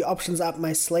 So I have a few options up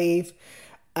my sleeve.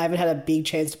 I haven't had a big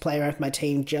chance to play around with my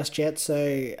team just yet,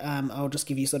 so I'll just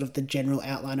give you sort of the general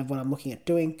outline of what I'm looking at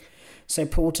doing. So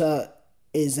Poulter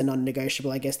is a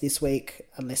non-negotiable, I guess, this week,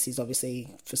 unless he's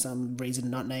obviously, for some reason,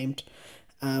 not named.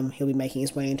 He'll be making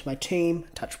his way into my team.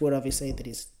 Touch wood, obviously, that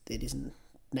isn't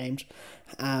named.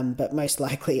 But most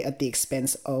likely at the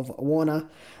expense of Warner.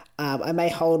 I may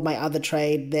hold my other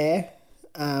trade there,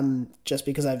 just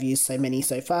because I've used so many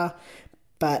so far,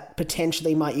 but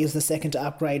potentially might use the second to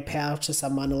upgrade power to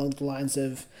someone along the lines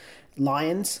of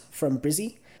Lyons from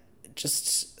Brizzy.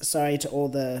 Just sorry to all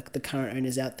the current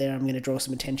owners out there, I'm going to draw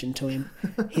some attention to him.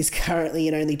 He's currently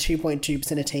in only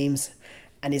 2.2% of teams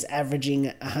and is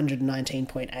averaging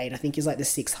 119.8. I think he's like the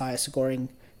sixth highest scoring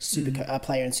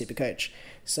player in SuperCoach.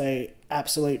 So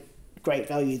absolute great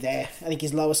value there. I think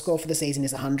his lowest score for the season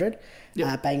is 100,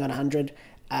 bang on 100.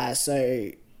 So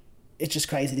it's just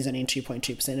crazy that he's only in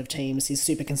 2.2% of teams. He's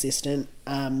super consistent.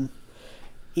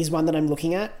 He's one that I'm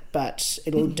looking at, but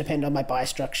it'll depend on my buy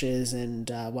structures and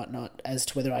whatnot as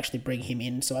to whether I actually bring him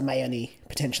in. So I may only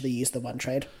potentially use the one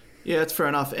trade. Yeah, that's fair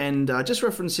enough. And just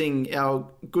referencing our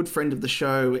good friend of the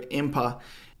show, Emper,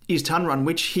 his ton run,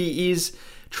 which he is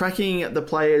tracking the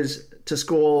players to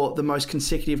score the most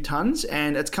consecutive tons,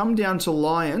 and it's come down to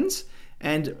Lyons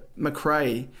and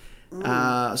McRae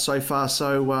so far.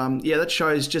 So, that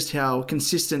shows just how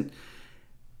consistent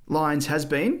Lyons has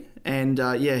been. And,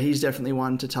 he's definitely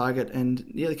one to target. And,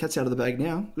 the cat's out of the bag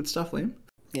now. Good stuff, Liam.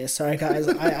 Yeah, sorry, guys.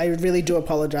 I really do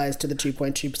apologise to the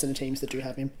 2.2% of teams that do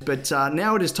have him. But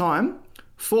now it is time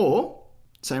for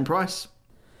same price.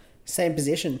 Same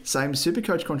position. Same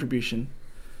SuperCoach contribution.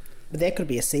 But there could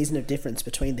be a season of difference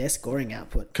between their scoring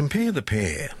output. Compare the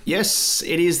pair. Yes,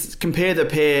 it is Compare the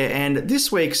Pair. And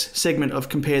this week's segment of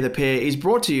Compare the Pair is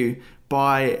brought to you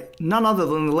by none other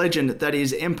than the legend that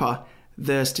is Emper,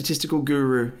 the statistical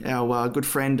guru, our good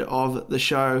friend of the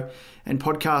show and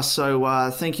podcast. So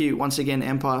thank you once again,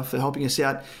 Emper, for helping us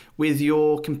out with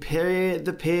your Compare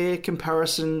the Pair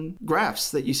comparison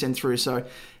graphs that you sent through. So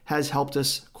has helped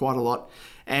us quite a lot.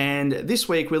 And this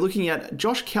week we're looking at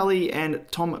Josh Kelly and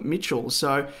Tom Mitchell.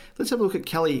 So let's have a look at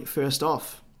Kelly first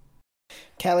off.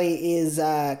 Kelly is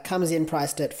comes in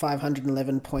priced at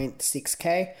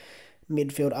 511.6k.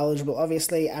 Midfield eligible,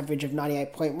 obviously, average of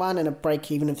 98.1 and a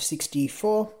break-even of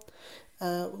 64.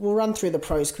 We'll run through the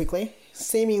pros quickly.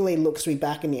 Seemingly looks to be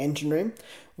back in the engine room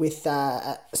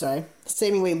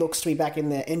seemingly looks to be back in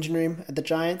the engine room at the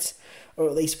Giants, or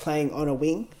at least playing on a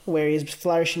wing, where he has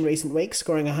flourished in recent weeks,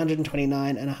 scoring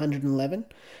 129 and 111.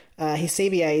 His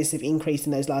CBAs have increased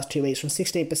in those last 2 weeks from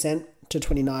 16% to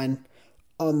 29%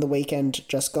 on the weekend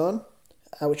just gone.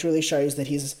 which really shows that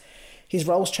his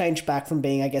roles changed back from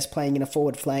being, I guess, playing in a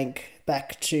forward flank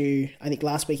back to, I think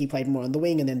last week he played more on the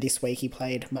wing, and then this week he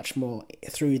played much more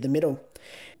through the middle.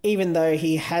 Even though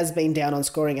he has been down on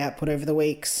scoring output over the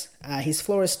weeks, his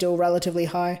floor is still relatively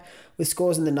high, with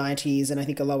scores in the 90s and I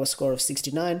think a lower score of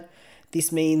 69.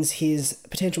 This means his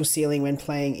potential ceiling when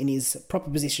playing in his proper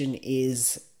position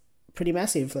is pretty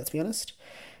massive, let's be honest.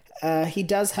 He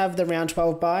does have the round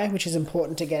 12 bye, which is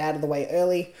important to get out of the way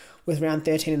early, with round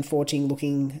 13 and 14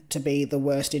 looking to be the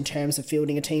worst in terms of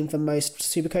fielding a team for most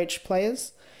SuperCoach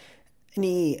players. And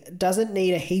he doesn't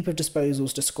need a heap of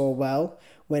disposals to score well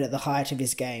when at the height of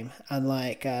his game,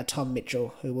 unlike Tom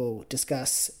Mitchell, who we'll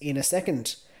discuss in a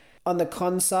second. On the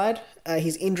con side,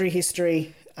 his injury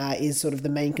history is sort of the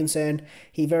main concern.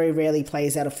 He very rarely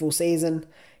plays out a full season.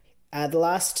 The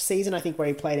last season, I think, where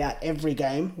he played out every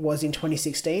game was in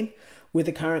 2016. With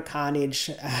the current carnage,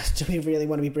 do we really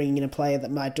want to be bringing in a player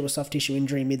that might do a soft tissue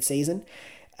injury mid-season?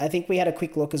 I think we had a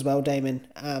quick look as well, Damon,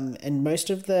 and most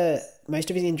of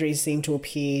his injuries seem to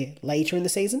appear later in the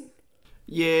season.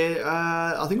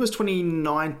 Yeah, I think it was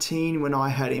 2019 when I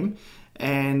had him,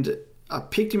 and I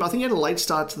picked him. I think he had a late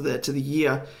start to the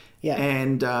year,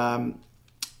 and I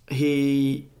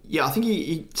think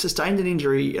he sustained an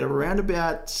injury at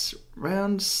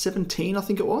round 17, I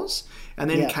think it was, and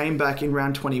then came back in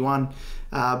round 21.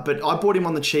 But I bought him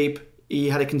on the cheap. He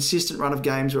had a consistent run of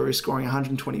games where he was scoring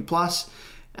 120 plus,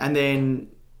 and then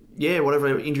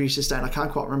whatever injury he sustained, I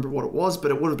can't quite remember what it was, but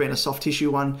it would have been a soft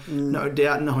tissue one, no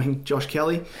doubt, knowing Josh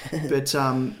Kelly. But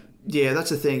that's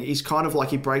the thing. He's kind of like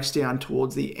he breaks down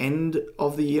towards the end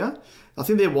of the year. I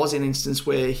think there was an instance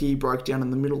where he broke down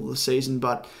in the middle of the season,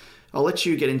 but I'll let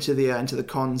you get into the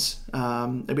cons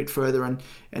a bit further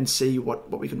and see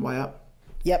what we can weigh up.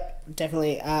 Yep,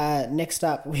 definitely. Next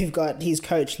up, we've got his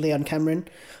coach, Leon Cameron,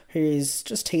 who's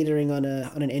just teetering on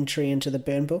an entry into the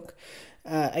burn book.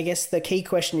 I guess the key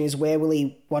question is, where will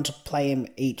he want to play him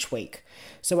each week?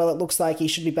 So while it looks like he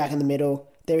should be back in the middle,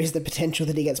 there is the potential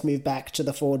that he gets moved back to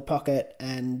the forward pocket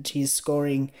and his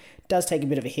scoring does take a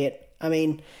bit of a hit. I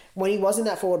mean, when he was in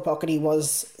that forward pocket, he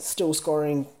was still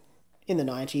scoring in the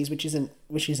 90s, which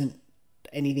isn't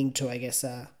anything to, I guess,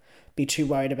 be too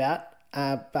worried about.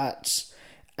 But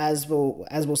as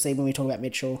we'll see when we talk about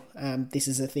Mitchell, this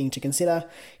is a thing to consider.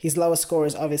 His lowest score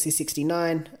is obviously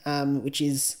 69, which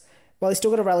is, well, he's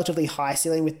still got a relatively high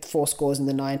ceiling with 4 scores in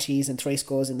the 90s and 3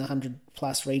 scores in the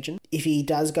 100-plus region. If he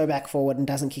does go back forward and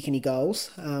doesn't kick any goals,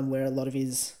 where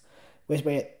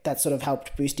that sort of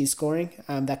helped boost his scoring,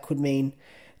 that could mean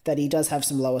that he does have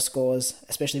some lower scores,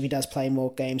 especially if he does play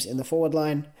more games in the forward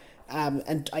line.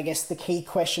 And I guess the key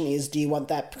question is, do you want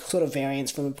that sort of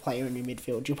variance from a player in your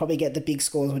midfield? You'll probably get the big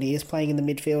scores when he is playing in the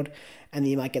midfield, and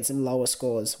then you might get some lower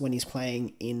scores when he's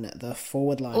playing in the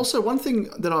forward line. Also, one thing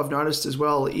that I've noticed as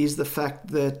well is the fact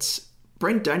that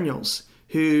Brent Daniels,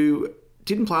 who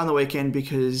didn't play on the weekend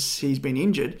because he's been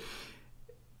injured,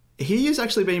 he has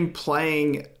actually been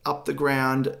playing up the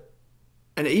ground,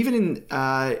 and even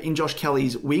in Josh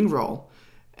Kelly's wing role.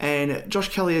 And Josh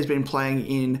Kelly has been playing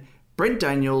in Brent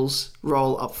Daniels'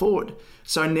 role up forward.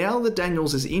 So now that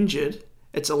Daniels is injured,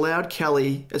 it's allowed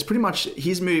Kelly, it's pretty much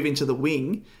his move into the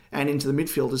wing and into the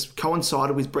midfield has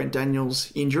coincided with Brent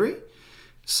Daniels' injury.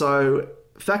 So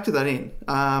factor that in,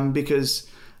 because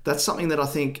that's something that I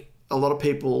think a lot of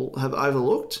people have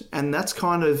overlooked, and that's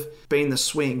kind of been the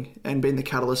swing and been the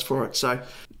catalyst for it. So,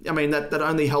 I mean, that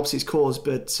only helps his cause,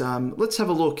 but let's have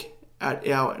a look at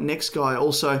our next guy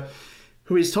also,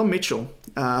 who is Tom Mitchell,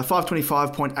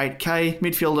 525.8k,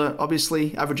 midfielder,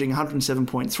 obviously, averaging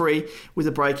 107.3 with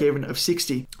a break-even of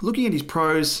 60. Looking at his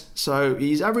pros, so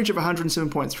his average of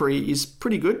 107.3 is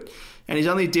pretty good, and he's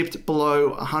only dipped below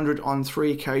 100 on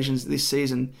 3 occasions this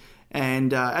season.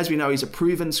 And as we know, he's a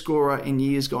proven scorer in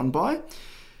years gone by.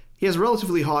 He has a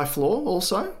relatively high floor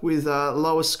also, with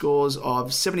lowest scores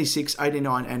of 76,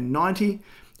 89 and 90,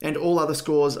 and all other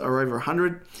scores are over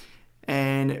 100.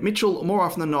 And Mitchell, more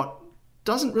often than not,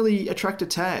 doesn't really attract a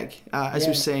tag, as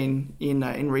we've seen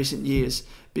in recent years,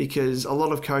 because a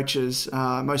lot of coaches,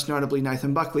 most notably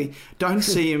Nathan Buckley, don't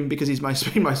see him, because he's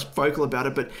been most vocal about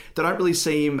it, but they don't really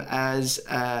see him as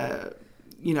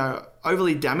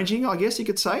overly damaging, I guess you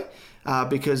could say,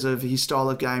 because of his style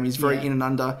of game. He's very in and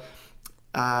under,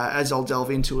 as I'll delve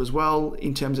into as well.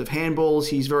 In terms of handballs,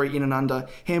 he's very in and under.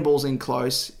 Handballs in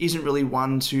close. Isn't really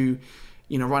one to,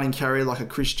 run and carry like a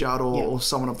Chris Judd or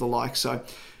someone of the like. So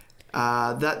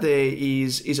that there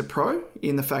is a pro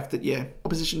in the fact that,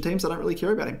 opposition teams, they don't really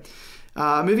care about him.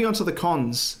 Moving on to the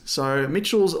cons. So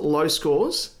Mitchell's low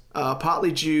scores,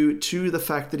 partly due to the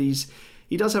fact that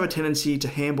he does have a tendency to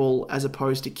handball as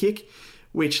opposed to kick,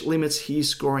 which limits his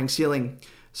scoring ceiling.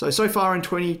 So far in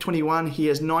 2021, he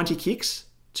has 90 kicks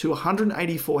to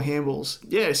 184 handballs.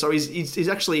 Yeah, so he's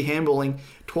actually handballing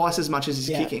twice as much as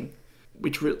he's kicking,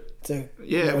 which really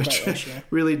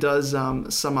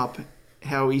does sum up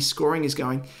how his scoring is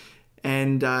going.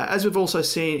 And as we've also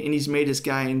seen in his metres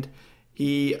gained,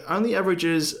 he only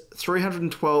averages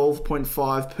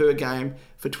 312.5 per game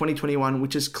for 2021,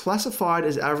 which is classified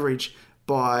as average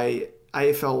by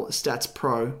AFL Stats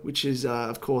Pro, which is,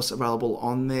 of course, available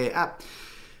on their app.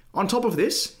 On top of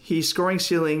this, his scoring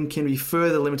ceiling can be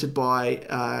further limited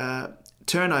by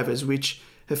turnovers, which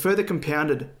have further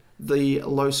compounded the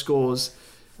low scores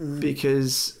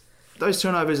because those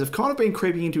turnovers have kind of been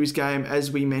creeping into his game,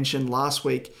 as we mentioned last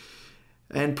week.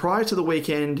 And prior to the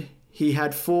weekend, he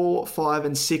had 4, 5,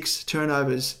 and 6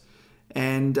 turnovers.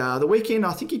 And the weekend,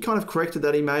 I think he kind of corrected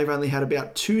that. He may have only had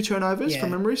about 2 turnovers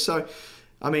from memory. So,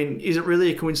 I mean, is it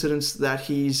really a coincidence that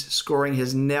his scoring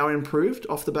has now improved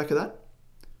off the back of that?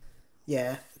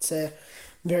 Yeah, it's a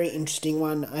very interesting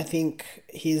one. I think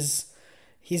his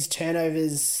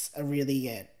turnovers are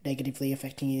really negatively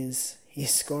affecting his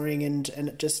scoring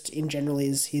and just in general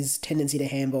his tendency to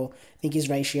handball. I think his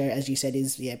ratio, as you said,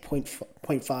 is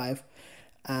 0.5,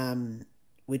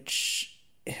 which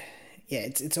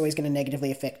it's always going to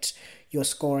negatively affect your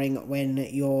scoring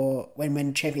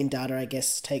when champion data, I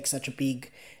guess, takes such a big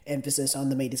emphasis on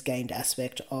the meters gained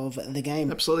aspect of the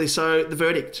game. Absolutely. So the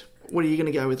verdict, what are you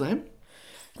going to go with, Liam?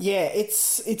 Yeah,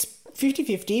 it's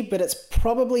 50-50, but it's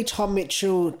probably Tom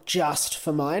Mitchell just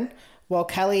for mine. While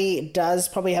Kelly does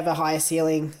probably have a higher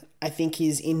ceiling, I think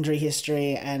his injury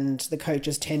history and the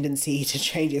coach's tendency to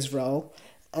change his role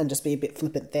and just be a bit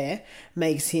flippant there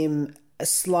makes him a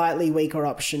slightly weaker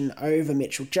option over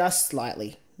Mitchell, just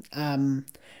slightly.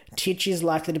 Titch is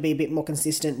likely to be a bit more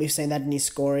consistent. We've seen that in his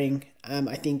scoring.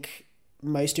 I think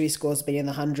most of his scores have been in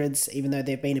the hundreds, even though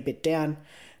they've been a bit down.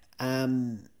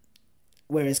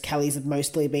 Whereas Kelly's have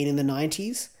mostly been in the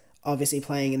 90s, obviously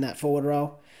playing in that forward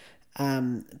role.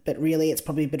 But really, it's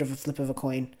probably a bit of a flip of a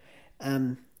coin.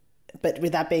 But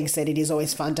with that being said, it is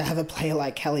always fun to have a player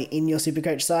like Kelly in your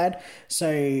SuperCoach side.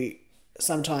 So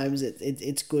sometimes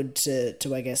it's good to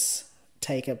I guess,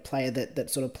 take a player that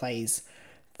sort of plays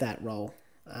that role,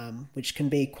 which can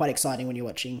be quite exciting when you're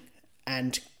watching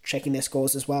and checking their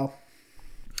scores as well.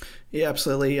 Yeah,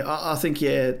 absolutely. I think,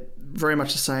 very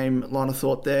much the same line of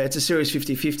thought there. It's a series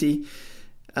 50-50.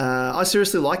 I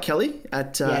seriously like Kelly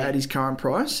at his current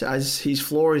price, as his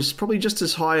floor is probably just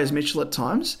as high as Mitchell at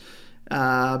times.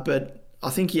 But I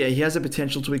think, he has the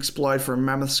potential to explode for a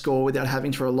mammoth score without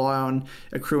having to rely on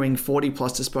accruing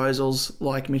 40-plus disposals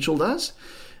like Mitchell does.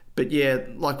 But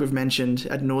like we've mentioned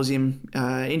ad nauseum,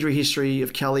 injury history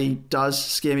of Kelly does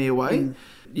scare me away.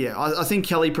 I think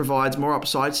Kelly provides more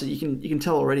upside, so you can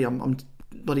tell already I'm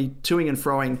bloody toing and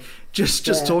froing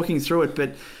just talking through it.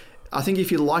 But I think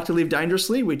if you like to live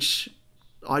dangerously, which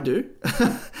I do,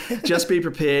 just be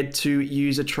prepared to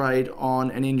use a trade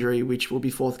on an injury, which will be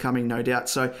forthcoming, no doubt.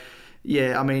 So,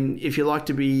 I mean, if you like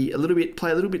to play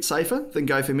a little bit safer, then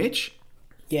go for Mitch.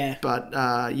 Yeah.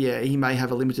 But, he may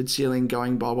have a limited ceiling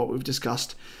going by what we've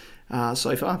discussed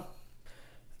so far.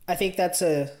 I think that's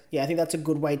a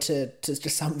good way to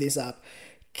sum this up.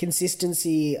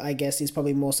 Consistency, I guess, is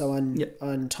probably more so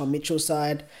on Tom Mitchell's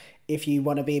side. If you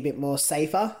want to be a bit more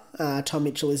safer, Tom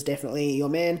Mitchell is definitely your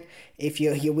man. If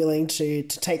you're willing to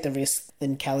take the risk,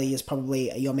 then Kelly is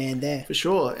probably your man there. For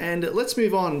sure. And let's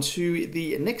move on to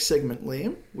the next segment,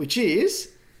 Liam, which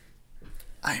is...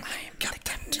 I am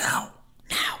captain now.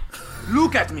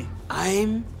 Look at me.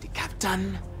 I'm the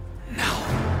captain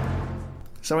now.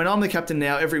 So in I'm the Captain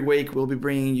Now, every week we'll be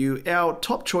bringing you our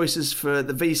top choices for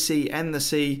the VC and the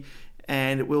C,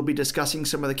 and we'll be discussing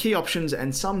some of the key options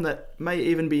and some that may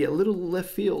even be a little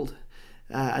left field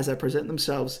as they present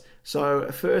themselves. So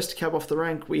first, cab off the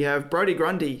rank, we have Brodie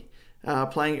Grundy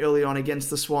playing early on against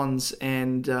the Swans,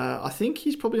 and I think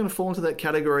he's probably going to fall into that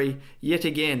category yet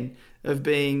again of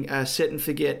being a set and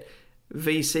forget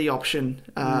VC option,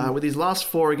 with his last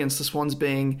 4 against the Swans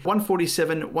being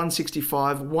 147,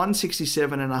 165,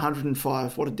 167 and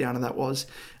 105. What a downer that was,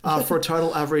 for a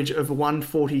total average of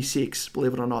 146,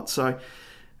 believe it or not. So,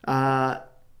 I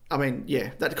mean,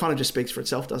 that kind of just speaks for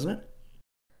itself, doesn't it?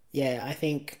 Yeah, I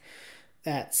think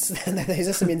those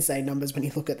are some insane numbers when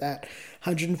you look at that.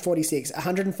 146,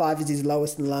 105 is his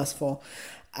lowest in the last 4.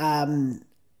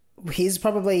 He's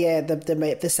probably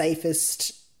the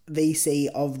safest VC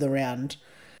of the round.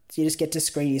 So you just get to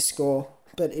screen your score,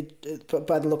 but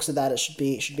by the looks of that, it should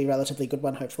be a relatively good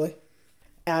one, hopefully.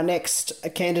 Our next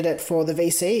candidate for the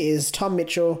VC is Tom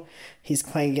Mitchell. He's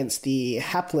playing against the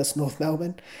hapless North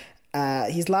Melbourne.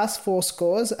 His last 4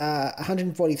 scores are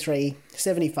 143,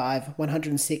 75,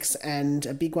 106, and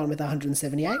a big one with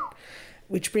 178,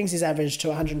 which brings his average to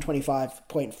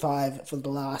 125.5 for the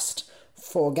last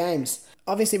 4 games.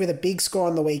 Obviously, with a big score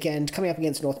on the weekend, coming up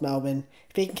against North Melbourne,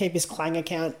 if he can keep his Clang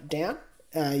account down,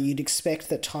 you'd expect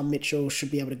that Tom Mitchell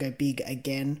should be able to go big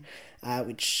again,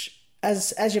 which,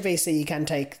 as your VC, you can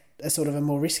take a sort of a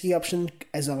more risky option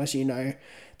as long as you know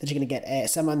that you're going to get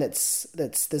someone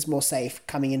that's more safe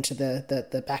coming into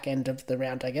the back end of the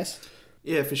round, I guess.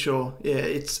 Yeah, for sure. Yeah,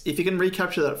 it's if you can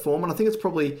recapture that form, and I think it's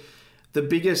probably the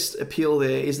biggest appeal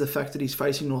there is the fact that he's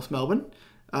facing North Melbourne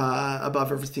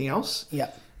above everything else.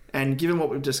 Yeah. And given what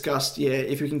we've discussed, yeah,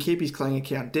 if we can keep his Clang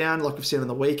account down, like we've seen on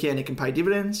the weekend, it can pay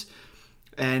dividends.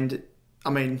 And, I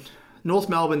mean, North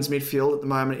Melbourne's midfield at the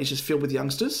moment is just filled with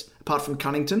youngsters, apart from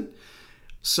Cunnington.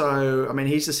 So, I mean,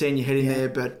 he's the senior head in there,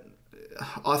 but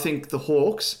I think the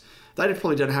Hawks, they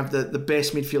probably don't have the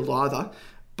best midfield either,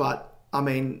 but, I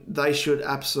mean, they should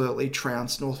absolutely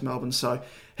trounce North Melbourne. So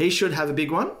he should have a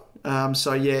big one.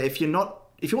 So, yeah, if you want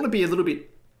to be a little bit,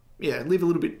 live a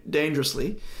little bit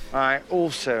dangerously. I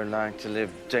also like to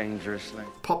live dangerously.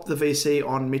 Pop the VC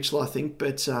on Mitchell, I think.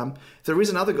 But there is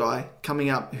another guy coming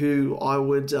up who I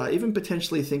would even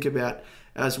potentially think about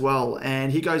as well.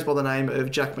 And he goes by the name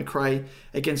of Jack Macrae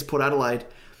against Port Adelaide.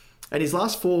 And his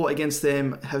last 4 against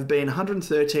them have been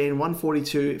 113,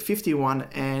 142, 51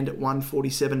 and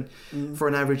 147 for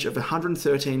an average of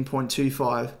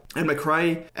 113.25. And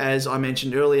Macrae, as I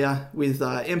mentioned earlier, with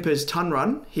Emper's ton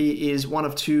run, he is one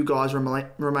of 2 guys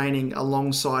remaining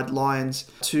alongside Lions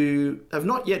to have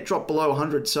not yet dropped below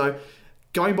 100. So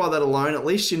going by that alone, at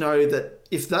least you know that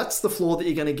if that's the floor that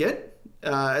you're going to get,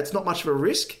 it's not much of a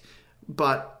risk.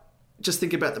 But just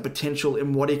think about the potential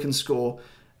in what he can score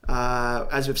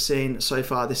as we've seen so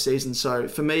far this season. So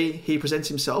for me, he presents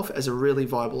himself as a really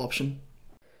viable option.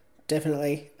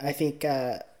 Definitely. I think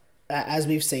as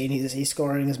we've seen, his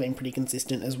scoring has been pretty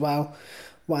consistent as well.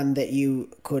 One that you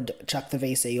could chuck the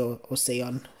VC or C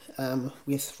on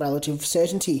with relative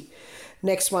certainty.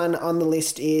 Next one on the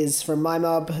list is from my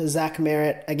mob, Zach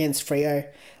Merritt against Freo.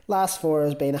 Last 4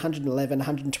 has been 111,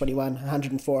 121,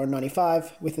 104 and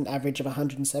 95 with an average of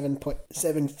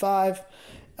 107.75.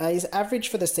 His average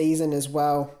for the season as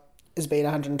well has been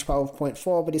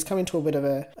 112.4, but he's come into a bit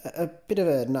of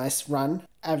a nice run,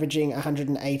 averaging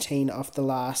 118 off the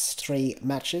last 3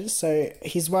 matches. So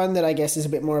he's one that I guess is a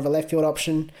bit more of a left field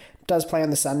option. Does play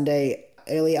on the Sunday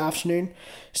early afternoon,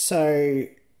 so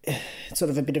it's sort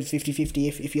of a bit of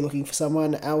 50-50 if you're looking for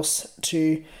someone else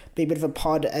to be a bit of a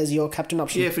pod as your captain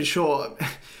option. Yeah, for sure.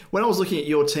 When I was looking at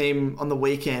your team on the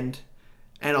weekend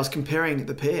and I was comparing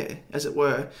the pair, as it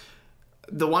were,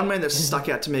 the one man that stuck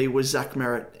out to me was Zach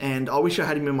Merritt, and I wish I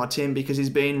had him in my team because he's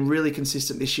been really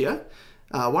consistent this year.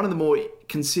 One of the more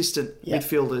consistent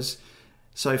midfielders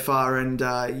so far, and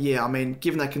I mean,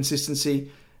 given that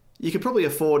consistency, you could probably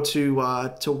afford to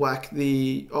whack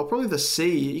probably the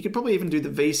C. You could probably even do the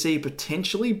VC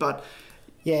potentially, but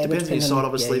it depends on your side,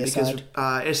 obviously, because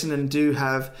Essendon do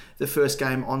have the first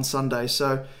game on Sunday.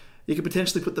 So you could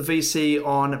potentially put the VC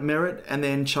on Merritt and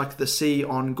then chuck the C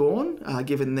on Gawn,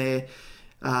 given their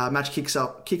match kicks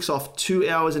off 2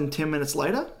 hours and 10 minutes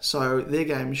later. So their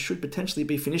game should potentially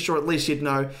be finished, or at least you'd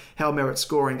know how Merritt's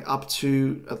scoring up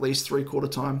to at least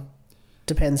 3/4 time.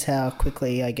 Depends how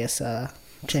quickly, I guess,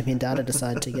 Champion Data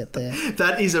decide to get there.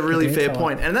 That is a really fair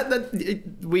point. And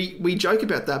we joke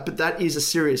about that, but that is a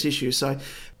serious issue. So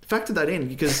factor that in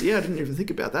because, I didn't even think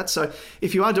about that. So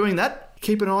if you are doing that,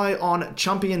 keep an eye on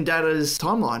Champion Data's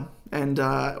timeline and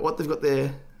what they've got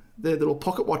their little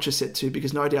pocket watcher set to,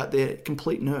 because no doubt they're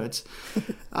complete nerds.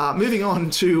 Moving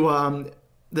on to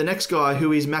the next guy,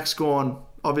 who is Max Gawn.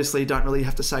 Obviously, don't really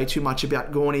have to say too much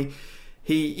about Gawny.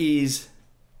 He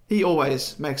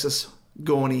always makes us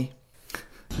Gawny.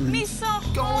 Me so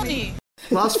horny.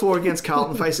 Last 4 against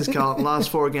Carlton, faces Carlton. Last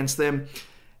 4 against them,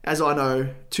 as I know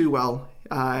too well.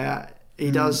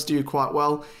 He does do quite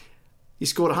well. He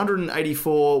scored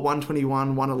 184,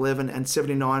 121, 111 and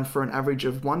 79 for an average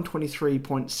of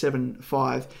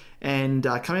 123.75. And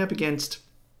coming up against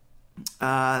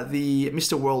the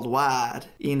Mr. Worldwide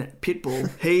in Pitbull,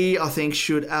 he, I think,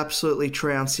 should absolutely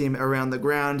trounce him around the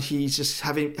ground. He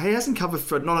hasn't covered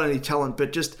for not only talent,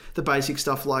 but just the basic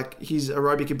stuff like his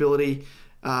aerobic ability,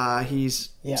 his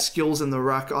skills in the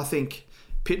ruck. I think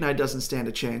Pitney doesn't stand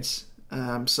a chance.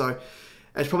 So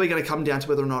it's probably going to come down to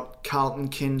whether or not Carlton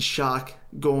can shark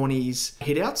Gawny's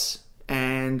hitouts,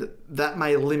 and that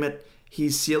may limit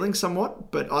his ceiling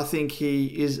somewhat, but I think he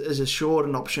is as assured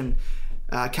an option,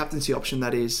 captaincy option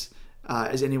that is,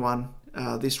 as anyone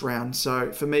this round.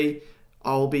 So for me,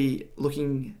 I'll be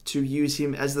looking to use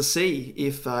him as the C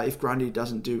if Grundy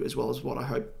doesn't do as well as what I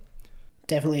hope.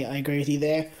 Definitely, I agree with you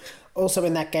there. Also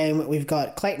in that game, we've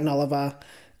got Clayton Oliver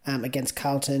against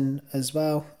Carlton as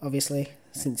well, obviously,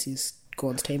 since he's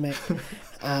Gordon's teammate.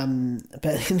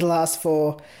 But in the last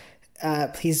 4,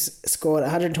 he's scored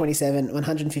 127,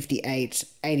 158,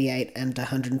 88, and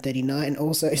 139.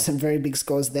 Also, some very big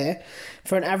scores there.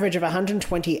 For an average of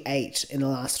 128 in the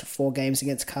last 4 games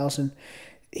against Carlton.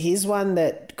 He's one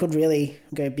that could really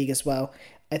go big as well.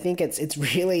 I think it's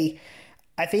really...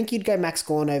 I think you'd go Max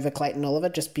Gawn over Clayton Oliver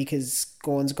just because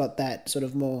Gawn's got that sort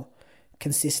of more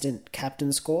consistent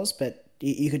captain scores, but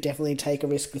you could definitely take a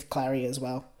risk with Clary as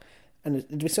well. And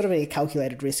it'd be sort of a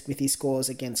calculated risk with his scores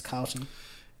against Carlton.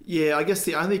 Yeah, I guess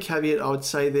the only caveat I would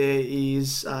say there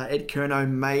is Ed Curnow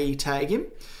may tag him.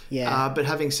 Yeah. But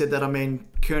having said that, I mean,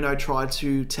 Curnow tried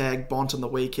to tag Bont on the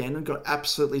weekend and got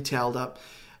absolutely towelled up.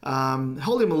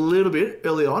 Hold him a little bit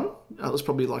early on. It was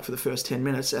probably like for the first 10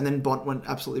 minutes. And then Bont went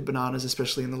absolutely bananas,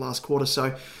 especially in the last quarter.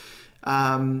 So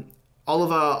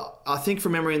Oliver, I think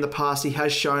from memory in the past, he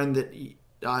has shown that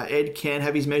Ed can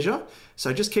have his measure.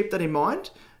 So just keep that in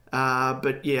mind.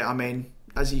 But yeah, I mean,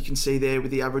 as you can see there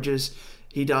with the averages,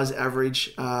 he does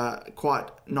average quite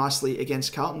nicely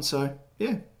against Carlton. So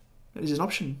yeah, it is an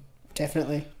option.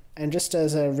 Definitely. And just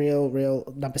as a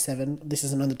real number 7, this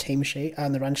isn't on the team sheet,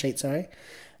 on the run sheet, sorry.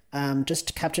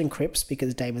 Just Captain Cripps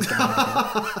because Damon's going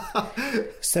to go.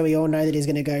 So we all know that he's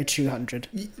going to go 200.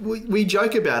 We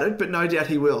joke about it, but no doubt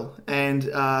he will. And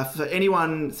for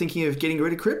anyone thinking of getting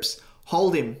rid of Cripps,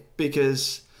 hold him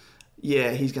because,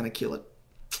 yeah, he's going to kill it.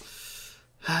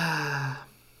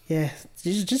 Yeah,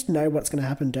 you just know what's going to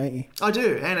happen, don't you? I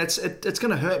do, and it's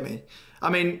going to hurt me. I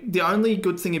mean, the only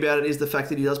good thing about it is the fact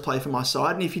that he does play for my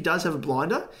side, and if he does have a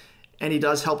blinder and he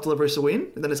does help deliver us a win,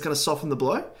 then it's going to soften the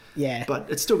blow. Yeah. But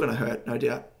it's still going to hurt, no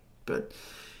doubt. But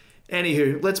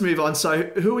anywho, let's move on. So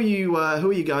who are you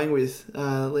going with,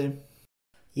 Liam?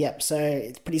 Yep, so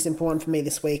it's a pretty simple one for me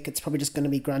this week. It's probably just going to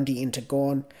be Grundy into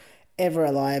Gawn. Ever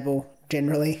reliable,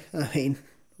 generally. I mean,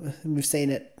 we've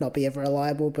seen it not be ever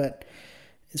reliable, but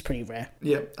it's pretty rare.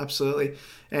 Yeah, absolutely.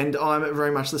 And I'm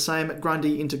very much the same.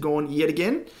 Grundy into Gawn yet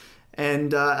again.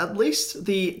 And at least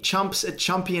the chumps at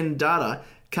Champion Data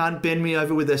can't bend me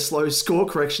over with their slow score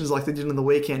corrections like they did on the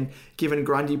weekend, given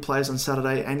Grundy plays on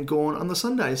Saturday and Gawn on the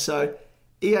Sunday. So,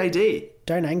 EAD.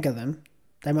 Don't anger them.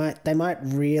 They might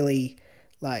really,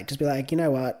 just be like, you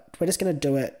know what? We're just going to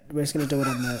do it. We're just going to do it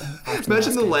on the...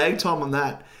 Imagine the lag time on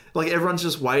that. Like, everyone's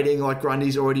just waiting, like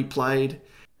Grundy's already played.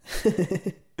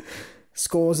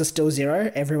 Scores are still 0.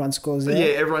 Everyone scores 0. Yeah,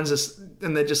 everyone's just...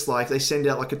 And they're just like... They send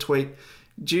out like a tweet.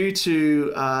 Due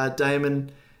to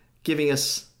Damon giving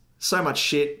us so much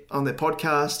shit on their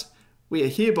podcast, we are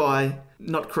hereby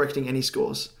not correcting any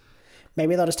scores.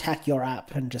 Maybe they'll just hack your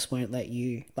app and just won't let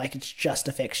you... Like, it just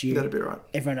affects you. That'd be right.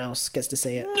 Everyone else gets to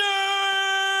see it.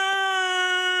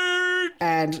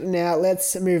 And now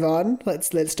let's move on. Let's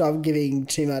stop giving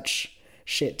too much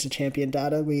shit to Champion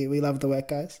Data. We love the work,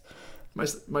 guys.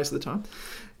 Most of the time.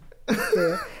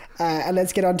 Yeah. And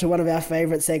let's get on to one of our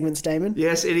favourite segments, Damon.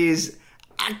 Yes, it is.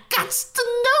 I got to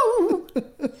know.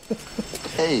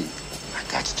 Hey, I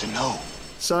got to know.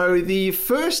 So the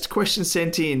first question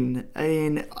sent in,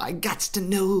 and I got to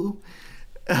know,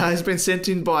 has been sent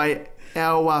in by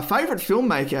our favourite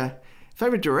filmmaker,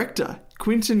 favourite director,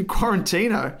 Quentin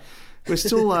Quarantino. We're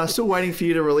still waiting for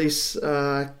you to release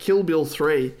Kill Bill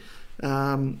 3,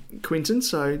 Quentin,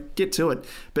 so get to it.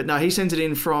 But no, he sends it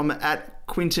in from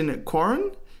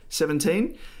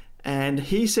 @QuentinQuaran17, and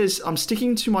he says, I'm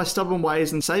sticking to my stubborn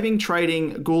ways and saving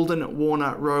trading Goulden,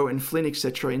 Warner, Rowe and Flynn,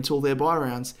 etc. until their buy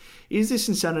rounds. Is this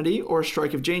insanity or a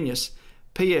stroke of genius?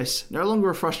 P.S. No longer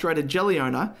a frustrated jelly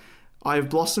owner, I have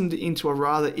blossomed into a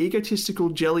rather egotistical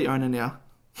jelly owner now.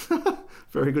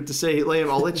 Very good to see. Liam,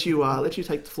 I'll let you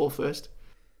take the floor first.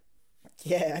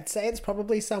 Yeah, I'd say it's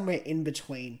probably somewhere in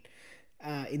between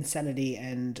insanity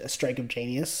and a stroke of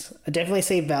genius. I definitely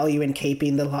see value in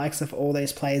keeping the likes of all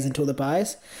those players until the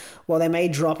buys. While they may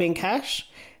drop in cash,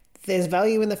 there's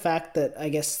value in the fact that I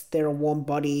guess they're a warm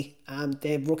body.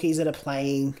 They're rookies that are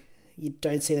playing. You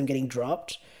don't see them getting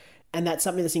dropped. And that's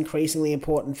something that's increasingly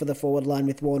important for the forward line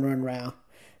with Warner and Rao.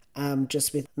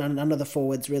 Just with none of the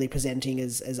forwards really presenting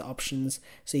as options.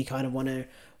 So you kind of want to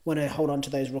hold on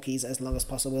to those rookies as long as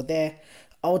possible there.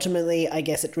 Ultimately, I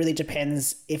guess it really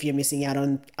depends if you're missing out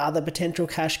on other potential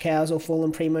cash cows or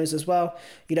fallen primos as well.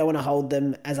 You don't want to hold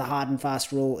them as a hard and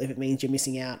fast rule if it means you're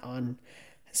missing out on,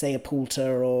 say, a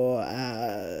Poulter or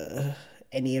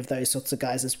any of those sorts of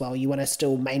guys as well. You want to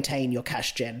still maintain your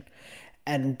cash gen.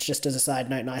 And just as a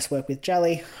side note, nice work with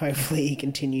Jelly. Hopefully he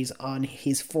continues on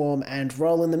his form and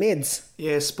roll in the mids.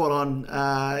 Yeah, spot on.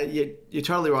 You're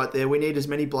totally right there. We need as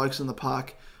many blokes in the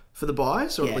park for the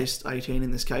buys, or at least 18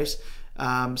 in this case.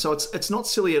 So it's not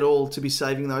silly at all to be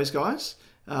saving those guys.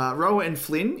 Rower and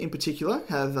Flynn in particular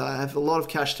have a lot of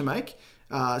cash to make,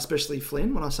 especially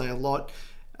Flynn, when I say a lot.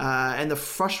 And the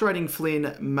frustrating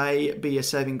Flynn may be a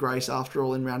saving grace after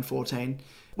all in round 14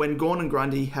 when Gawn and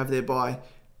Grundy have their bye.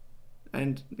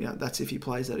 And that's if he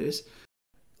plays, that is.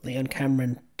 Leon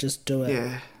Cameron, just do it.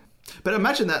 Yeah. But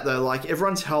imagine that though, like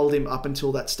everyone's held him up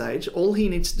until that stage. All he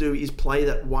needs to do is play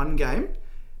that one game,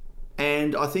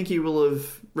 and I think he will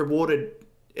have rewarded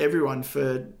everyone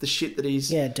for the shit that he's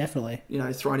definitely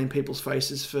thrown in people's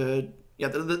faces for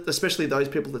especially those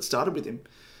people that started with him.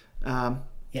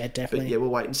 Definitely. But we'll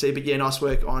wait and see. But nice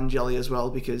work on Jelly as well,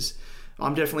 because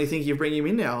I'm definitely thinking of bringing him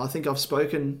in now. I think I've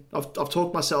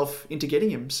talked myself into getting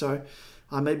him, so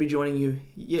I may be joining you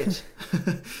yet.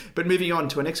 But moving on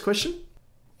to our next question.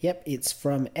 Yep, it's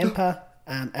from Emper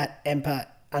at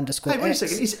Emper_X. Hey, wait a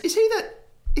second. Is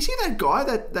he that guy,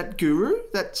 that guru,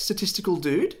 that statistical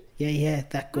dude? Yeah,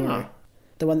 that guru. Oh.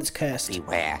 The one that's cursed.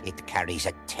 Beware, it carries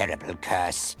a terrible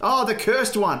curse. Oh, the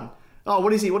cursed one. Oh,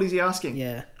 what is he asking?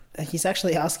 Yeah. He's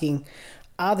actually asking,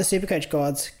 are the Supercoach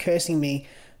gods cursing me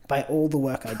by all the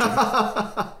work I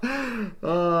do?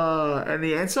 And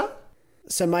the answer?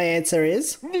 So my answer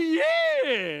is...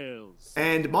 Yes!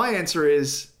 And my answer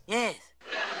is... Yes.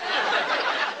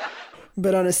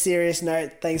 But on a serious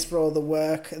note, thanks for all the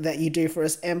work that you do for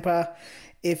us, Emperor.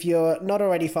 If you're not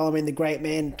already following the great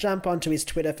man, jump onto his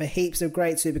Twitter for heaps of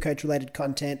great Supercoach related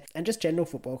content and just general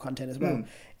football content as well,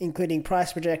 including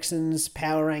price projections,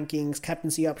 power rankings,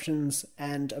 captaincy options,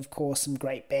 and of course some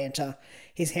great banter.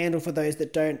 His handle for those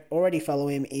that don't already follow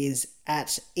him is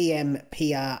at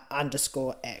EMPR_X.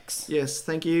 Yes,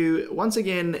 thank you once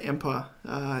again, Emperor.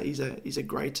 He's a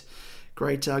great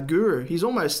guru. He's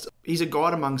a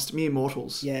guide amongst mere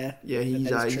mortals. Yeah, he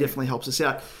definitely helps us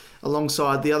out,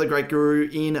 alongside the other great guru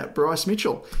in Bryce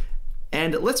Mitchell.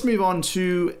 And let's move on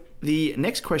to the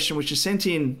next question, which is sent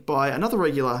in by another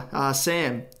regular,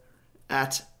 Sam,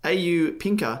 at AU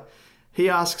Pinker. He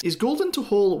asks, is Goulden to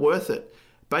Hall worth it?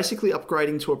 Basically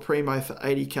upgrading to a primo for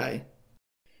 80k.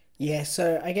 Yeah,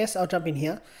 so I guess I'll jump in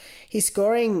here.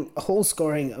 Hall's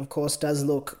scoring, of course, does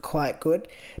look quite good,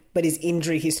 but his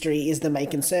injury history is the main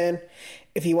concern.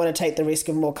 If you want to take the risk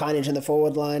of more carnage in the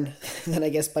forward line, then I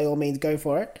guess by all means go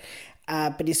for it.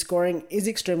 But his scoring is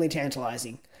extremely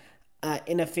tantalising.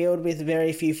 In a field with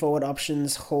very few forward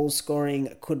options, Hall's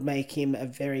scoring could make him a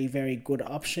very, very good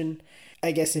option.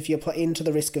 I guess if you're into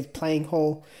the risk of playing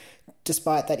Hall,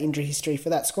 despite that injury history for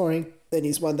that scoring, then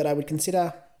he's one that I would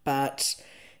consider. But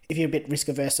if you're a bit risk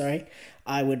averse,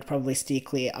 I would probably steer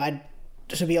clear.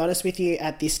 To be honest with you,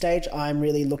 at this stage, I'm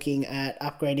really looking at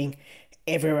upgrading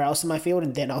everywhere else in my field,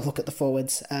 and then I'll look at the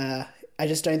forwards. I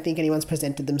just don't think anyone's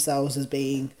presented themselves as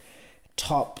being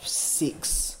top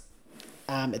 6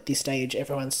 at this stage.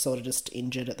 Everyone's sort of just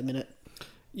injured at the minute.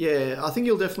 Yeah, I think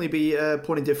you'll definitely be a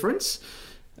point of difference,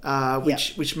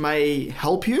 which may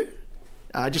help you,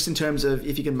 just in terms of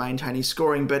if you can maintain his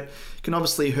scoring, but can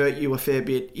obviously hurt you a fair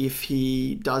bit if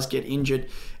he does get injured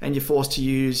and you're forced to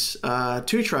use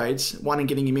 2 trades, one in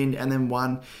getting him in and then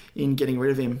one in getting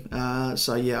rid of him.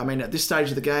 At this stage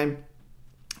of the game,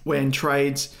 when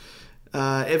trades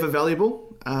are ever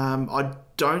valuable, I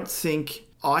don't think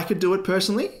I could do it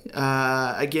personally.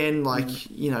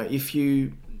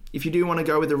 If you do want to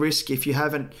go with the risk, if you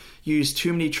haven't used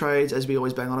too many trades, as we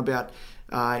always bang on about,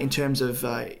 in terms of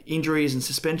injuries and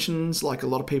suspensions, like a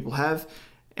lot of people have,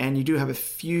 and you do have a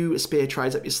few spare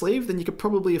trades up your sleeve, then you could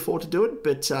probably afford to do it.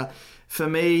 But for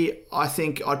me, I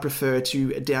think I'd prefer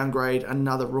to downgrade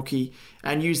another rookie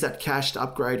and use that cash to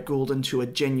upgrade Goulden to a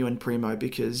genuine primo,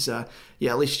 because at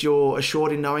least you're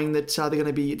assured in knowing that they're going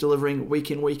to be delivering week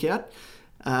in, week out,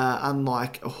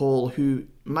 unlike a Hall who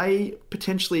may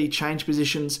potentially change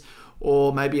positions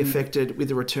or may be affected with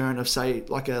the return of, say,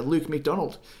 like a Luke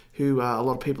McDonald, who a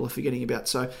lot of people are forgetting about.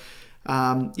 So,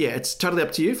 it's totally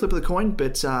up to you, flip of the coin,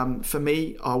 but for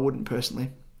me, I wouldn't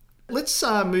personally. Let's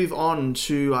move on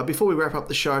to, before we wrap up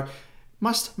the show,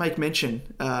 must make mention,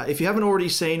 if you haven't already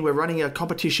seen, we're running a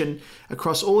competition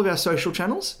across all of our social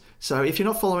channels. So if you're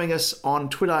not following us on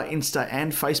Twitter, Insta,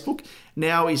 and Facebook,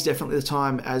 now is definitely the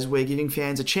time, as we're giving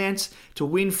fans a chance to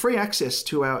win free access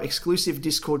to our exclusive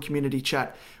Discord community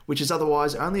chat, which is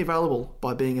otherwise only available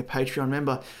by being a Patreon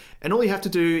member. And all you have to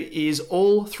do is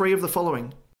all 3 of the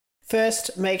following.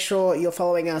 First, make sure you're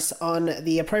following us on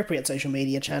the appropriate social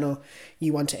media channel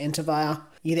you want to enter via.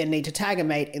 You then need to tag a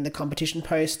mate in the competition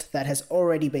post that has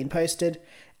already been posted,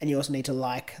 and you also need to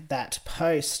like that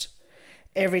post.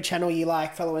 Every channel you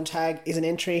like, follow and tag is an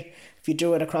entry. If you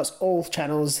do it across all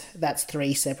channels, that's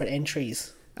 3 separate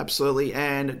entries. Absolutely,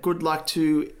 and good luck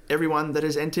to everyone that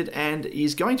has entered and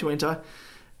is going to enter.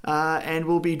 And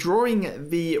we'll be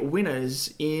drawing the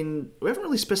winners we haven't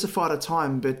really specified a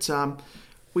time, but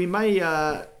we may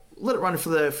let it run for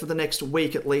the next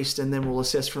week at least, and then we'll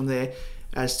assess from there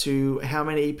as to how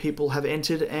many people have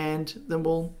entered, and then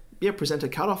we'll present a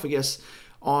cutoff, I guess,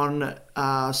 on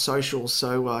socials.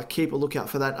 So keep a lookout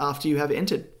for that after you have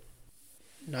entered.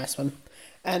 Nice one.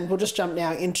 And we'll just jump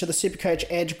now into the SuperCoach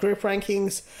Edge group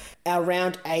rankings. Our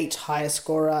round 8 highest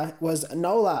scorer was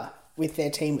Nola with their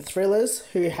team Thrillers,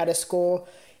 who had a score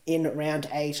in round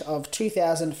 8 of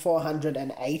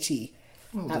 2,480.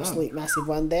 Absolute massive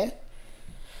one there.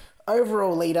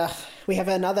 Overall leader, we have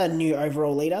another new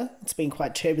overall leader. It's been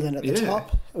quite turbulent at the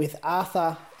top with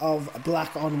Arthur of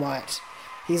Black on White.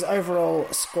 His overall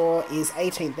score is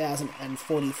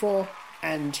 18,044,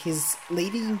 and he's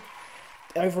leading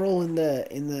overall in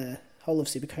the whole of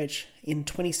SuperCoach in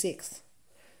 26th.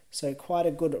 So quite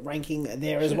a good ranking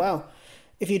there as well.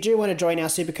 If you do want to join our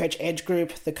SuperCoach Edge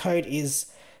group, the code is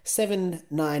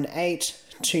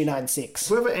 798296.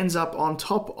 Whoever ends up on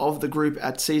top of the group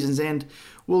at season's end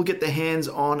will get their hands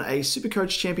on a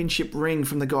SuperCoach Championship ring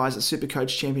from the guys at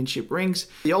SuperCoach Championship Rings,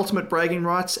 the ultimate bragging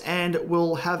rights, and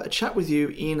we'll have a chat with you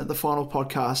in the final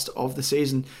podcast of the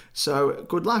season. So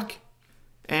good luck.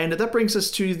 And that brings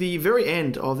us to the very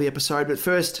end of the episode. But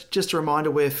first, just a reminder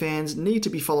where fans need to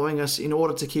be following us in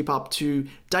order to keep up to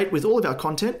date with all of our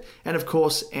content and, of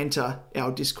course, enter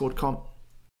our Discord comp.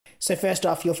 So first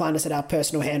off, you'll find us at our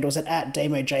personal handles at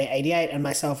DamoJ88 and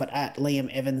myself at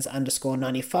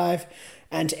LiamEvans_95.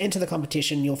 And to enter the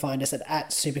competition, you'll find us at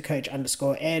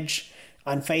SuperCoach_Edge.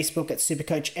 On Facebook at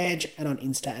SuperCoach Edge, and on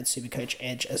Insta at SuperCoach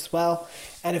Edge as well.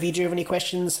 And if you do have any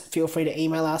questions, feel free to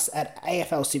email us at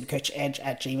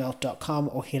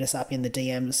aflsupercoachedge@gmail.com or hit us up in the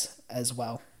DMs as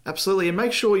well. Absolutely, and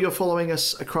make sure you're following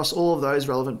us across all of those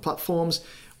relevant platforms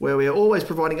where we are always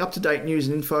providing up-to-date news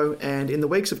and info, and in the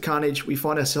weeks of carnage we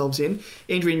find ourselves in,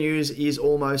 injury news is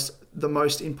almost the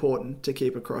most important to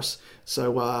keep across.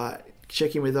 So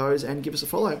check in with those and give us a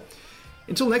follow.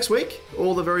 Until next week,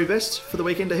 all the very best for the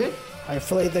weekend ahead.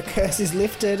 Hopefully the curse is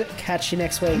lifted. Catch you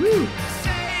next week. Woo.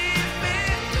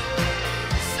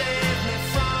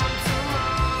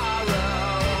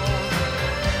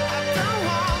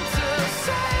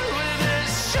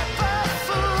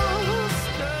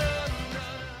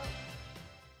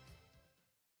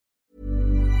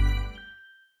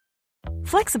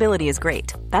 Flexibility is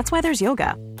great. That's why there's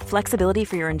yoga. Flexibility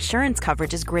for your insurance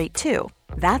coverage is great too.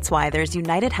 That's why there's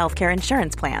United Healthcare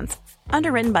Insurance Plans.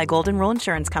 Underwritten by Golden Rule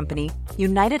Insurance Company,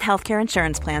 United Healthcare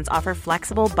Insurance Plans offer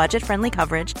flexible, budget-friendly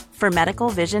coverage for medical,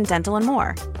 vision, dental, and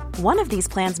more. One of these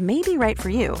plans may be right for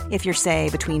you if you're, say,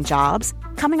 between jobs,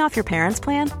 coming off your parents'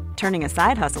 plan, turning a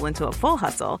side hustle into a full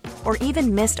hustle, or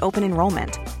even missed open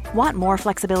enrollment. Want more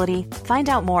flexibility? Find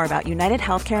out more about United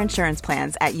Healthcare Insurance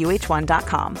Plans at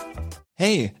uh1.com.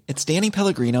 Hey, it's Danny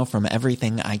Pellegrino from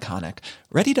Everything Iconic.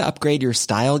 Ready to upgrade your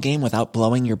style game without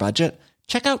blowing your budget?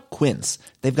 Check out Quince.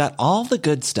 They've got all the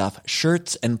good stuff,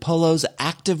 shirts and polos,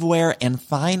 activewear, and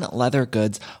fine leather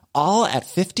goods, all at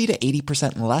 50 to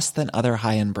 80% less than other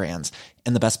high-end brands.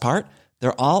 And the best part?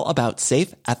 They're all about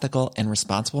safe, ethical, and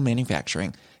responsible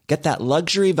manufacturing. Get that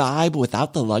luxury vibe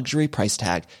without the luxury price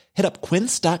tag. Hit up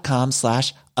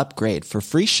quince.com/upgrade for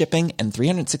free shipping and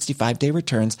 365-day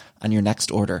returns on your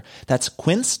next order. That's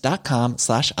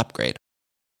quince.com/upgrade.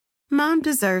 Mom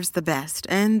deserves the best,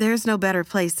 and there's no better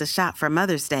place to shop for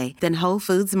Mother's Day than Whole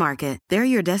Foods Market. They're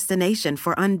your destination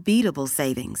for unbeatable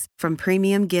savings, from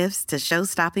premium gifts to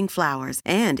show-stopping flowers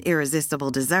and irresistible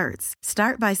desserts.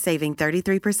 Start by saving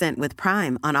 33% with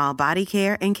Prime on all body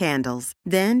care and candles.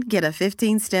 Then get a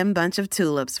 15-stem bunch of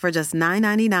tulips for just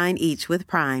 $9.99 each with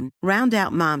Prime. Round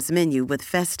out Mom's menu with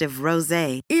festive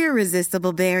rosé,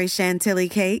 irresistible berry chantilly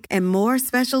cake, and more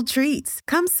special treats.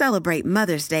 Come celebrate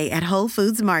Mother's Day at Whole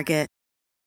Foods Market.